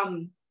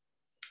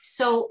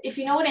 So if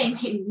you know what I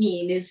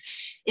mean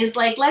is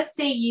like, let's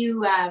say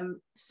you,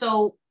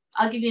 so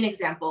I'll give you an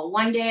example.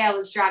 One day I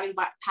was driving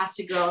past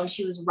a girl, and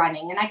she was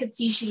running, and I could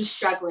see she was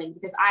struggling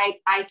because I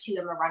too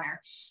am a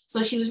runner.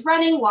 So she was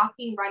running,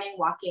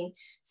 walking.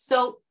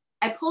 So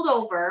I pulled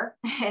over,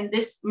 and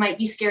this might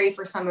be scary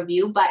for some of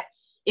you, but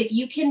if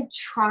you can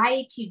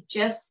try to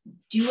just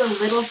do a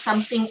little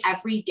something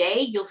every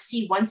day, you'll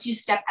see once you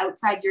step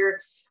outside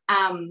your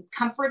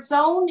comfort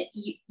zone,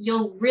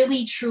 you'll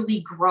really,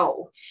 truly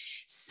grow.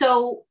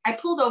 So I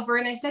pulled over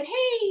and I said,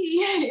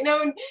 hey,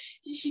 and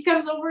she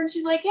comes over and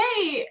she's like,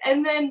 hey.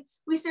 And then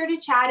we started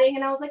chatting,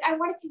 and I was like, I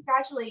want to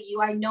congratulate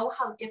you. I know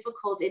how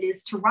difficult it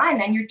is to run,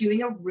 and you're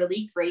doing a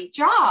really great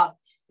job.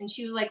 And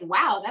she was like,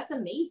 wow, that's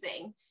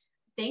amazing.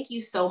 Thank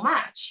you so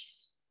much.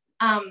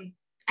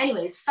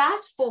 Anyways,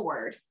 fast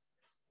forward,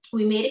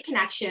 we made a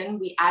connection.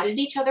 We added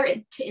each other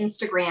to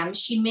Instagram.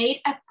 She made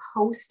a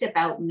post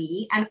about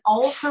me, and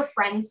all of her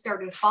friends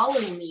started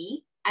following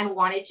me and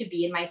wanted to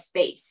be in my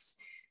space,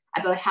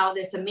 about how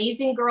this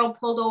amazing girl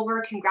pulled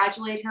over,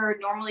 congratulate her.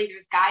 Normally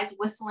there's guys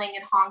whistling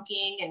and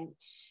honking,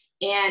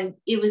 and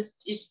it was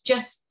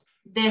just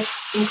this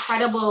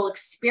incredible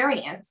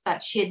experience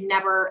that she had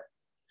never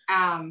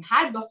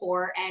had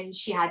before, and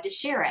she had to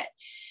share it.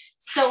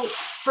 So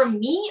for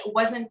me, it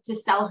wasn't to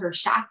sell her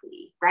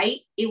Shaklee,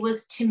 right? It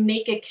was to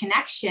make a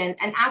connection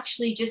and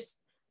actually just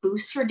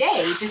boost her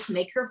day, just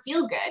make her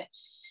feel good.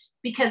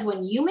 because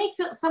when you make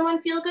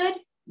someone feel good,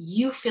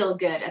 you feel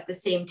good at the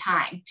same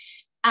time.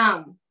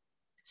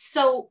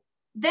 So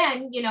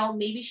then, you know,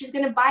 maybe she's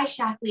going to buy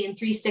Shaklee in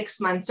 3-6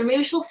 months, or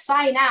maybe she'll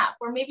sign up,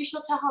 or maybe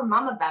she'll tell her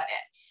mom about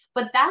it.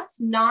 But that's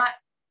not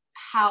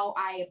how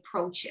I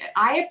approach it.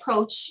 I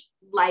approach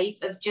life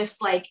of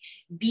just like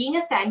being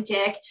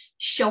authentic,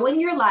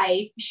 showing your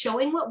life,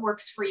 showing what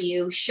works for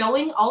you,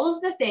 showing all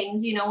of the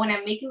things. You know, when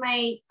I'm making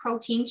my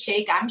protein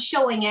shake, I'm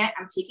showing it,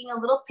 I'm taking a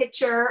little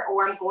picture,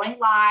 or I'm going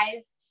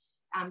live,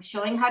 I'm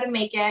showing how to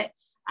make it.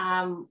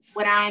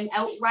 When I'm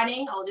out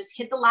running, I'll just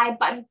hit the live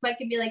button quick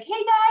and be like, hey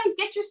guys,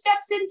 get your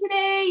steps in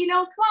today, you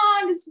know,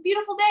 come on, it's a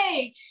beautiful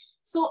day.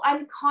 So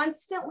I'm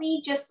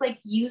constantly just like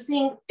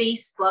using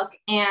Facebook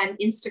and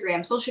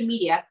Instagram, social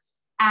media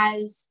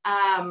as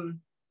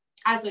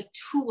a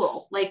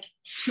tool, like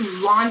to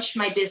launch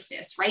my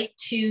business, right?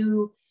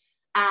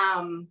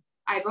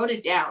 I wrote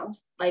it down,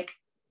 like,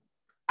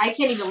 I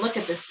can't even look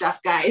at this stuff,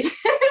 guys.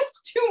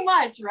 It's too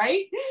much,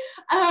 right?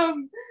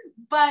 I'm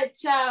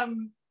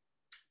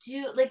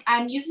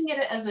using it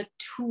as a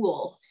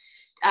tool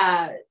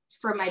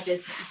for my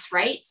business,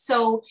 right?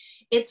 So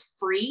it's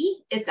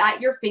free, it's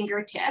at your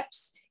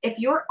fingertips. If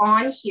you're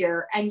on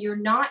here and you're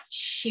not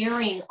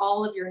sharing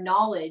all of your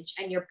knowledge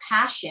and your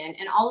passion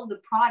and all of the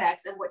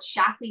products and what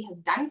Shaklee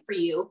has done for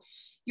you,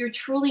 you're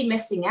truly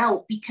missing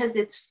out, because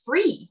it's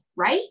free,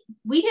 right?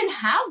 We didn't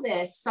have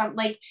this.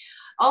 Like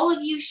all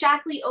of you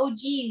Shaklee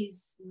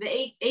OGs,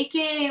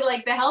 aka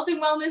like the health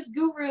and wellness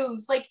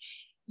gurus, like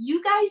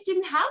you guys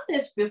didn't have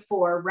this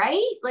before,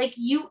 right? Like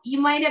you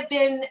might have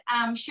been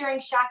sharing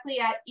Shaklee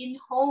at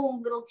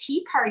in-home little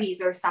tea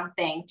parties or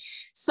something.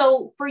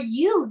 So for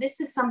you, this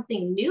is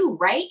something new,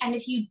 right? And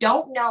if you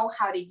don't know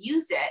how to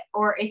use it,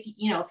 or if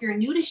you're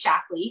new to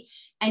Shaklee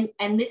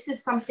and this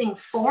is something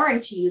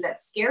foreign to you that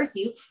scares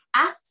you,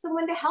 ask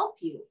someone to help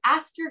you.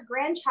 Ask your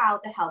grandchild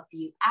to help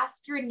you.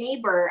 Ask your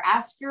neighbor.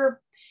 Ask your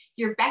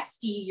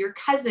bestie, your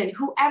cousin,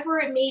 whoever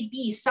it may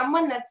be,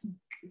 someone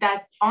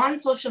that's on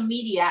social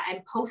media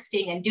and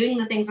posting and doing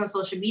the things on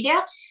social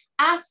media.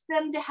 Ask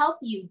them to help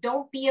you.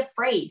 Don't be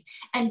afraid.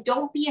 And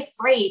don't be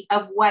afraid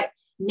of what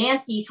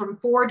Nancy from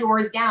 4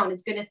 doors down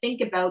is going to think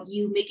about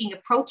you making a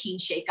protein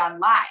shake on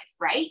live,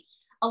 right?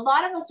 A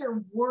lot of us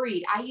are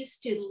worried. I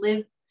used to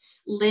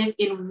live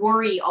in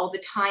worry all the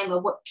time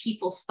of what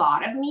people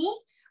thought of me.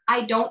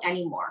 I don't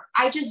anymore.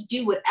 I just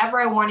do whatever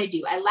I want to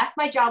do. I left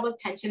my job with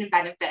pension and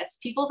benefits.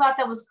 People thought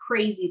that was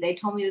crazy. They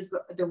told me it was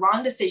the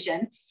wrong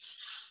decision.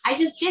 I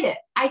just did it.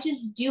 I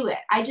just do it.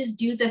 I just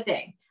do the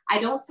thing. I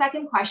don't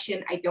second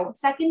question. I don't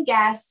second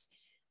guess.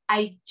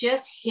 I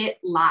just hit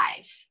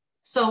live.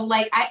 So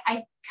like,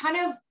 I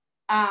kind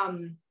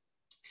of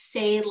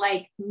say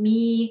like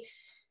me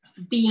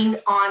being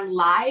on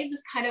live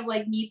is kind of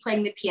like me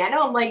playing the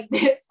piano. I'm like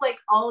this like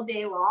all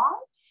day long,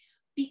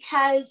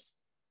 because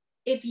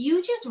if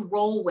you just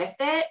roll with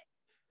it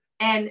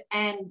and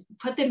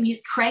put the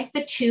music, crank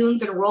the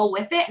tunes and roll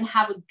with it and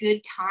have a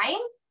good time,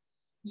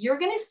 you're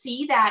going to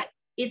see that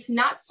it's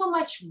not so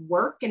much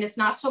work and it's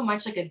not so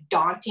much like a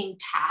daunting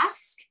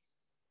task.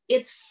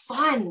 It's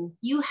fun.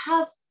 You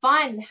have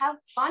fun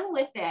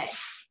with it.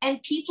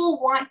 And people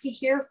want to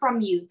hear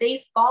from you.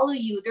 They follow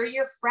you. They're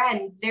your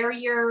friend. They're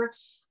in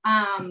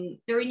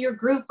your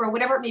group or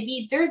whatever it may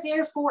be. They're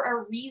there for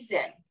a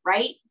reason,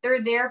 right?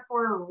 They're there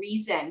for a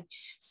reason.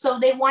 So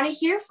they want to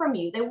hear from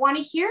you. They want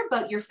to hear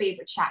about your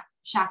favorite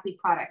Shaklee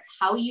products,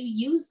 how you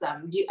use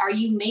them. Are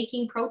you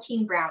making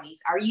protein brownies?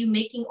 Are you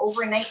making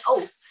overnight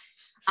oats?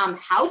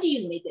 How do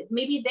you make it?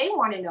 Maybe they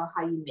want to know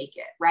how you make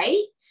it,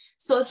 right?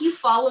 So if you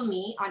follow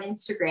me on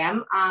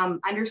Instagram,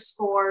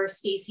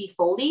 _Stacey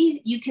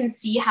Foley, you can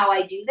see how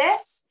I do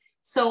this.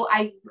 So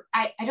I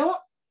don't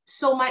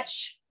so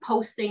much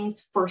post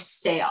things for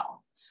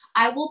sale.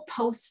 I will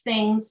post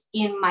things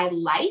in my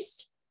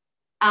life.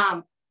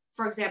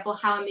 For example,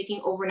 how I'm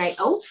making overnight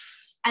oats,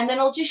 and then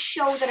I'll just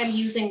show that I'm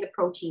using the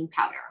protein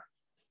powder.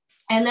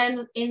 And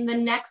then in the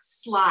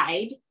next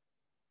slide,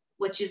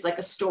 which is like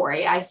a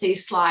story. I say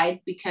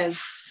slide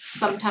because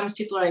sometimes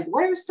people are like,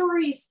 what are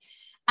stories?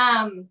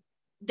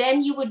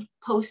 Then you would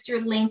post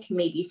your link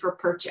maybe for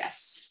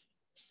purchase.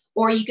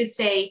 Or you could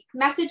say,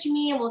 message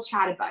me and we'll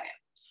chat about it,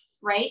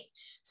 right?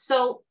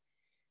 So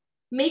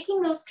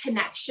making those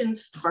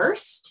connections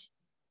first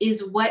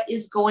is what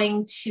is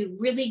going to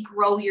really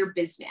grow your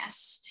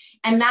business.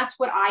 And that's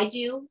what I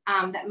do.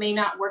 That may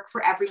not work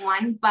for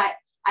everyone, but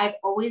I've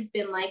always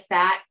been like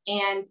that.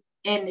 And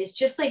it's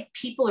just like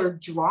people are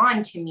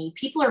drawn to me.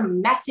 People are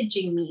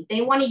messaging me.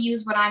 They want to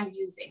use what I'm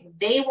using.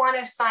 They want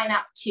to sign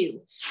up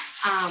too.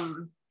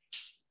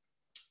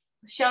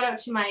 Shout out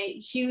to my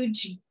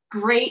huge,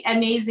 great,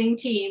 amazing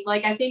team.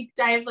 Like I think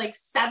I have like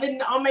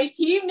 7 on my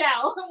team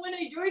now. When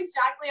I joined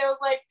Shaklee, I was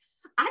like,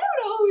 I don't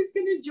know who's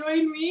going to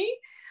join me.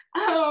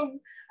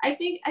 I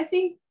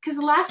think because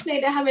last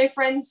night I had my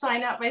friends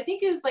sign up. I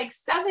think it was like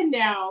 7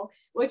 now,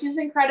 which is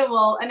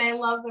incredible. And I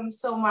love them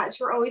so much.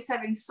 We're always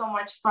having so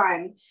much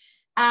fun.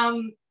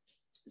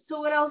 So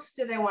what else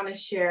did I want to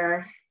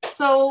share?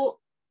 So,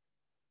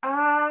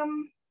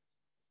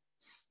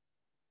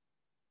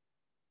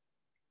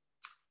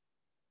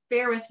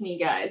 bear with me,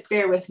 guys.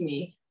 Bear with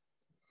me.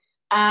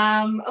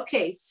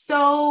 Okay,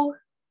 so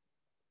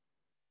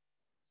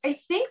I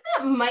think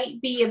that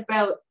might be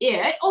about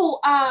it. Oh,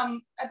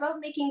 about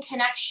making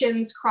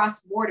connections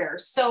cross-border.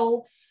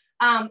 So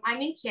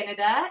I'm in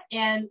Canada,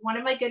 and one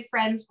of my good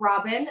friends,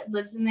 Robin,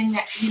 lives in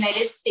the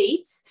United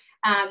States.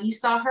 You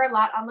saw her a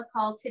lot on the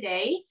call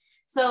today.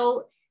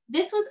 So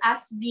this was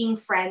us being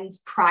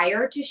friends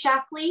prior to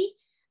Shaklee,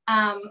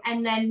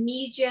 and then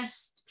me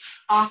just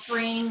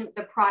offering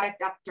the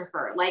product up to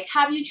her. Like,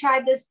 have you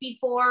tried this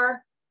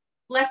before?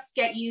 Let's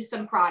get you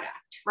some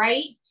product,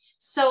 right?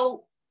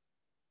 So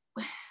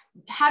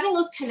having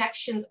those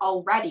connections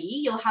already,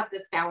 you'll have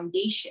the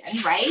foundation,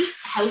 right?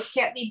 House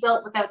can't be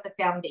built without the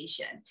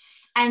foundation.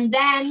 And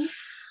then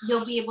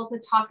you'll be able to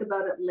talk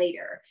about it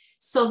later.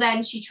 So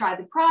then she tried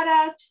the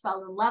product,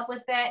 fell in love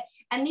with it.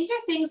 And these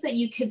are things that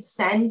you could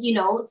send, you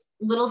know,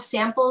 little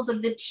samples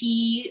of the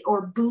tea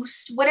or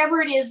Boost,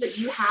 whatever it is that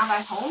you have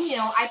at home. You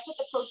know, I put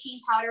the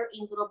protein powder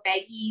in little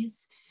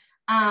baggies.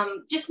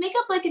 Just make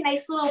up like a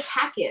nice little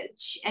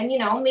package, and, you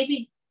know,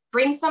 maybe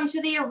bring some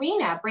to the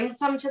arena, bring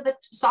some to the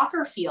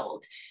soccer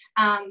field.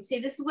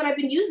 Say, this is what I've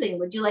been using.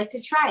 Would you like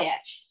to try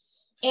it?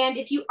 And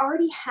if you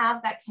already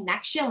have that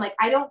connection, like,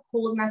 I don't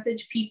cold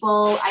message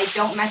people. I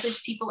don't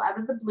message people out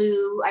of the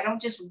blue. I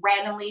don't just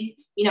randomly,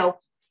 you know,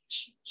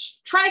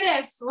 try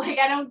this. Like,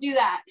 I don't do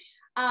that.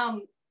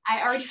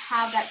 I already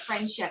have that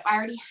friendship. I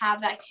already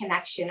have that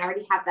connection. I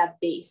already have that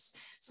base.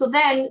 So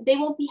then they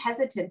won't be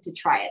hesitant to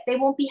try it. They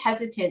won't be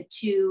hesitant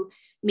to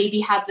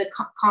maybe have the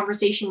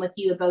conversation with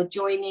you about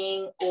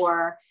joining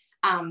or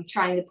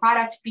trying the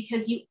product,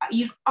 because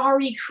you've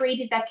already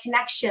created that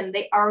connection.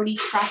 They already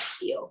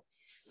trust you.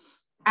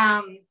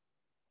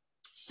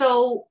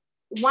 So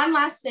one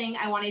last thing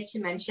I wanted to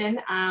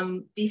mention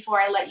before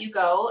I let you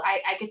go.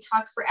 I could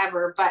talk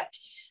forever, but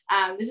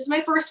this is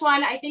my first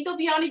one. I think I'll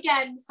be on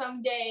again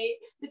someday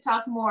to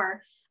talk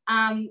more.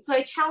 So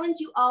I challenge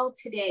you all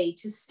today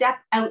to step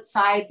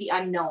outside the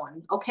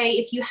unknown, okay?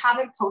 If you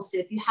haven't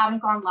posted, if you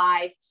haven't gone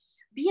live,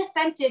 be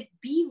authentic,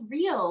 be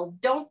real.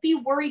 Don't be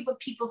worried what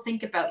people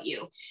think about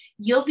you.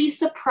 You'll be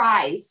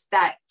surprised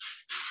that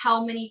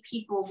how many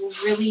people will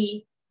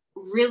really,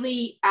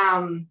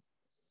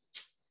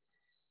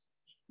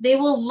 they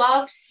will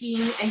love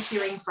seeing and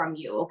hearing from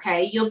you,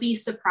 okay? You'll be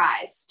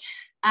surprised.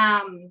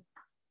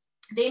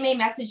 They may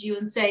message you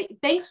and say,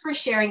 thanks for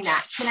sharing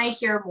that. Can I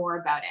hear more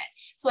about it?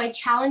 So I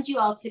challenge you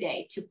all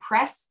today to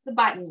press the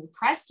button,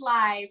 press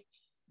live,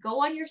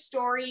 go on your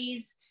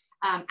stories,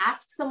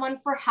 ask someone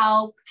for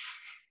help,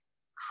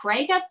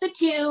 crank up the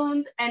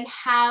tunes, and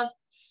have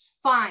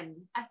fun.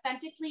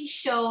 Authentically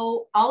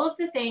show all of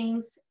the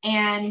things,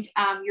 and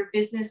your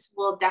business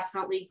will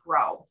definitely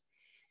grow.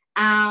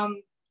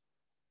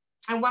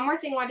 And one more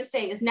thing I want to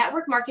say is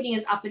network marketing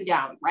is up and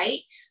down,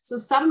 right? So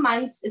some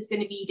months it's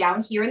going to be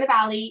down here in the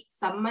valley.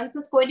 Some months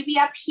it's going to be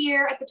up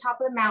here at the top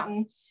of the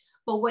mountain.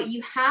 But what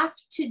you have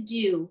to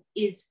do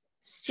is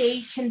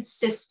stay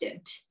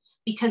consistent,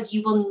 because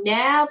you will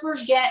never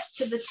get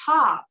to the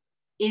top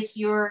if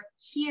you're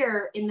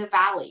here in the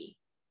valley.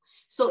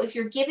 So if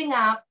you're giving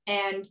up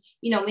and,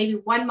 you know, maybe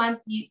 1 month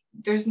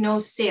there's no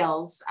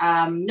sales,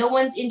 no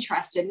one's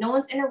interested, no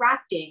one's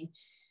interacting,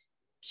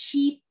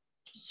 keep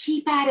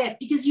at it,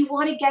 because you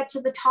want to get to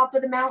the top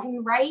of the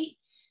mountain, right?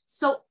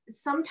 So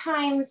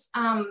sometimes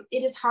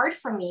it is hard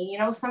for me, you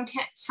know,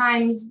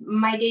 sometimes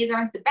my days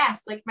aren't the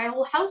best. Like, my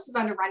whole house is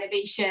under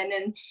renovation,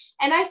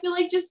 and I feel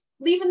like just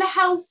leaving the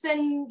house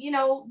and, you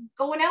know,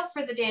 going out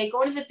for the day,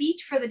 going to the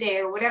beach for the day,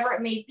 or whatever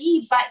it may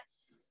be.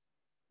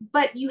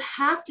 But you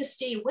have to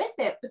stay with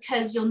it,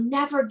 because you'll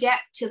never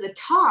get to the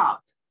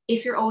top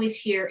if you're always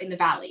here in the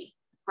valley,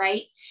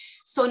 right?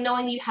 So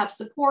knowing you have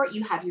support,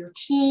 you have your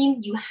team,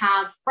 you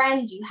have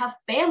friends, you have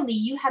family,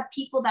 you have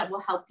people that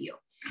will help you.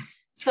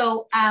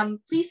 So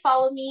please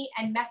follow me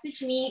and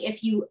message me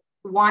if you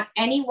want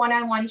any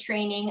one-on-one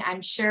training.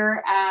 I'm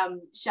sure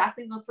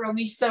Shaklee will throw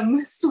me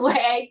some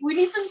swag. We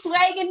need some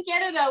swag in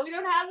Canada. We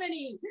don't have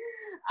any.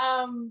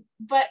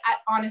 But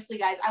honestly,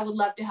 guys, I would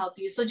love to help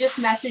you. So just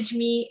message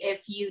me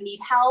if you need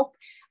help.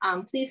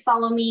 Please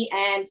follow me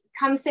and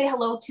come say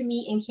hello to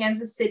me in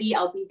Kansas City.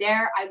 I'll be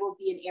there. I will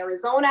be in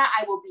Arizona.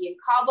 I will be in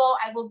Cabo.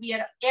 I will be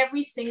at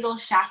every single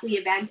Shaklee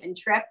event and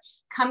trip.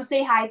 Come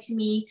say hi to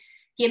me.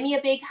 Give me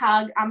a big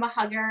hug. I'm a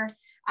hugger.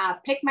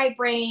 Pick my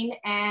brain,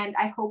 and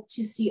I hope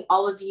to see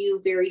all of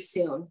you very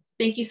soon.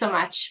 Thank you so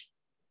much.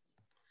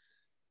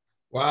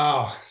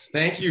 Wow.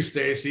 Thank you,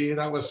 Stacy.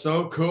 That was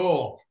so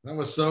cool. That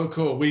was so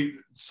cool. We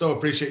so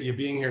appreciate you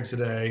being here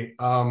today.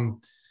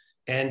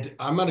 And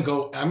I'm going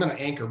to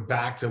anchor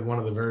back to one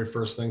of the very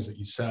first things that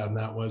you said. And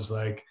that was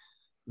like,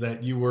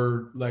 that you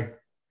were like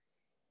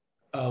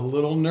a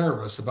little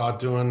nervous about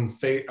doing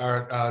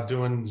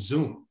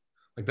Zoom.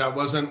 Like that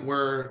wasn't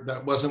where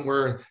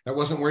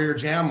your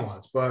jam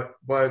was, but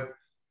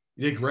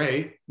you did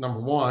great,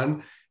 number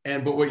one.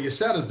 But what you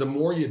said is, the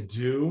more you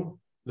do,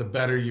 the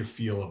better you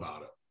feel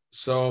about it.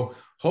 So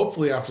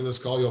hopefully after this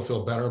call, you'll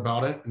feel better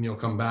about it, and you'll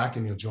come back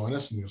and you'll join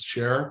us and you'll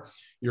share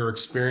your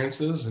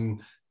experiences and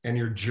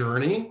your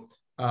journey.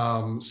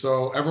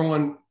 So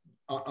everyone,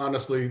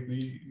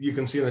 honestly, you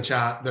can see in the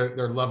chat,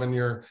 they're loving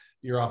your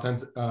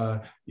authentic,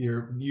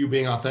 you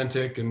being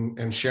authentic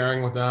and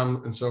sharing with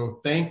them. And so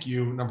thank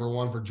you, number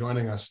one, for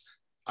joining us.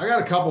 I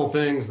got a couple of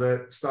things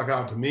that stuck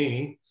out to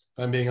me,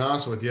 if I'm being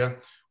honest with you.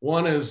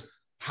 One is,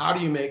 how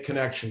do you make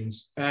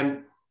connections?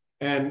 And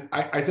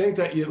I think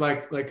that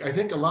I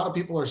think a lot of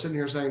people are sitting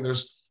here saying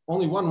there's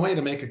only one way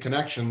to make a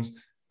connection,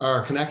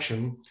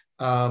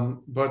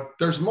 but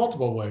there's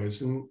multiple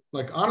ways. And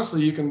like,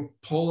 honestly, you can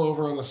pull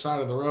over on the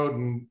side of the road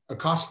and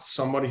accost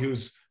somebody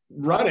who's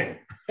running,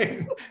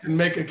 right? And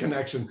make a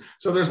connection.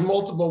 So there's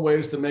multiple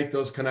ways to make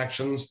those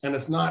connections. And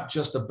it's not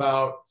just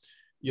about,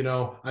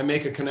 I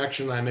make a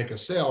connection, I make a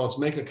sale. It's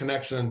make a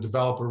connection and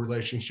develop a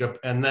relationship.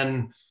 And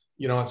then,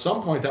 at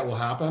some point that will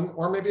happen,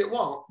 or maybe it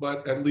won't,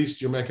 but at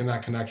least you're making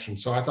that connection.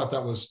 So I thought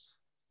that was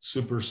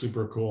super,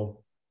 super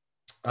cool.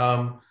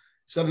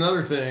 Said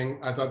another thing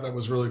I thought that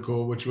was really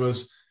cool, which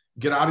was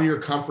get out of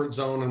your comfort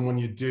zone. And when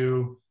you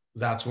do,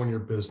 that's when your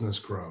business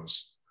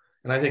grows.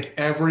 And I think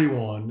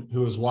everyone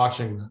who is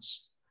watching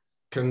this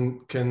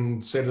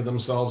can say to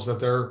themselves that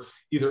they're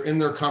either in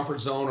their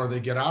comfort zone or they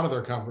get out of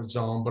their comfort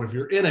zone. But if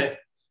you're in it,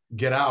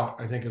 get out,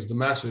 I think, is the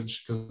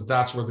message, because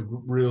that's where the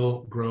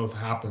real growth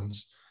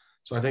happens.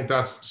 So I think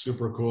that's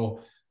super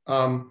cool.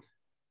 I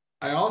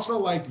also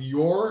liked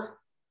your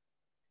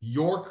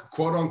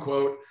quote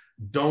unquote,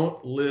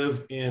 don't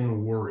live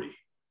in worry.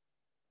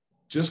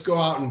 Just go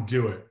out and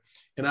do it.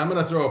 And I'm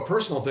going to throw a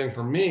personal thing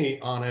for me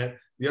on it.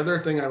 The other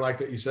thing I like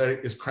that you say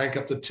is crank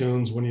up the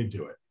tunes when you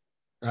do it,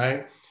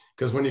 right?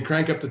 Because when you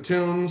crank up the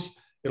tunes,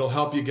 it'll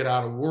help you get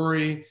out of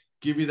worry,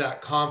 give you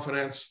that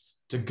confidence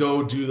to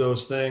go do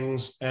those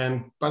things.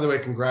 And by the way,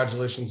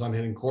 congratulations on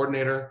hitting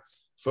coordinator,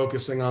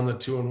 focusing on the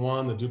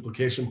 2-in-1, the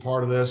duplication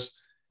part of this.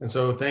 And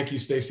so thank you,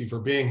 Stacy, for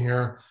being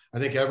here. I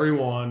think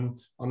everyone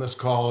on this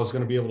call is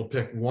going to be able to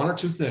pick one or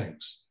two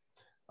things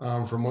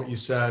from what you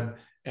said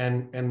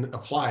and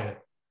apply it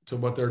to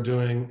what they're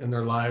doing in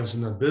their lives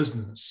and their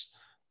business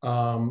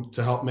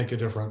to help make a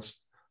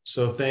difference.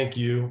 So thank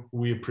you.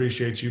 We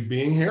appreciate you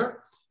being here.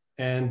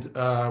 And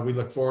we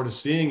look forward to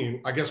seeing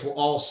you. I guess we'll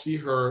all see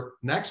her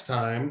next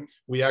time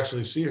we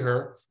actually see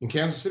her in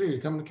Kansas City. Are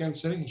you coming to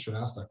Kansas City? You should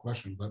ask that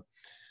question, but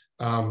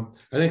I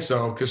think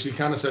so, because she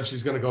kind of said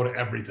she's going to go to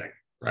everything,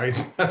 right?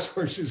 That's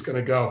where she's going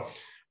to go.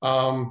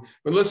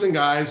 But listen,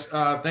 guys,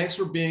 thanks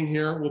for being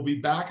here. We'll be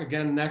back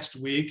again next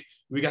week.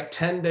 We got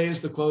 10 days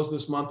to close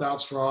this month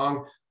out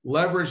strong.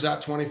 Leverage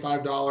that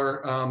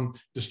 $25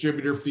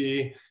 distributor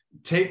fee.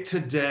 Take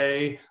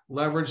today,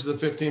 leverage the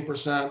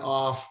 15%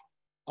 off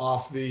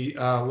the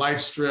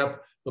life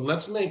strip. But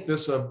let's make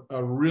this a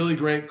really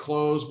great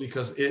close,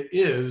 because it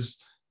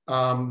is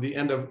the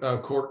end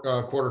of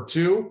quarter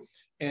two.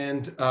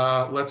 And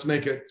let's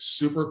make it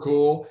super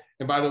cool.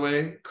 And by the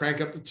way,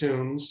 crank up the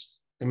tunes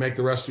and make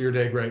the rest of your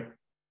day great.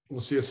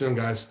 We'll see you soon,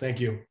 guys. Thank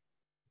you.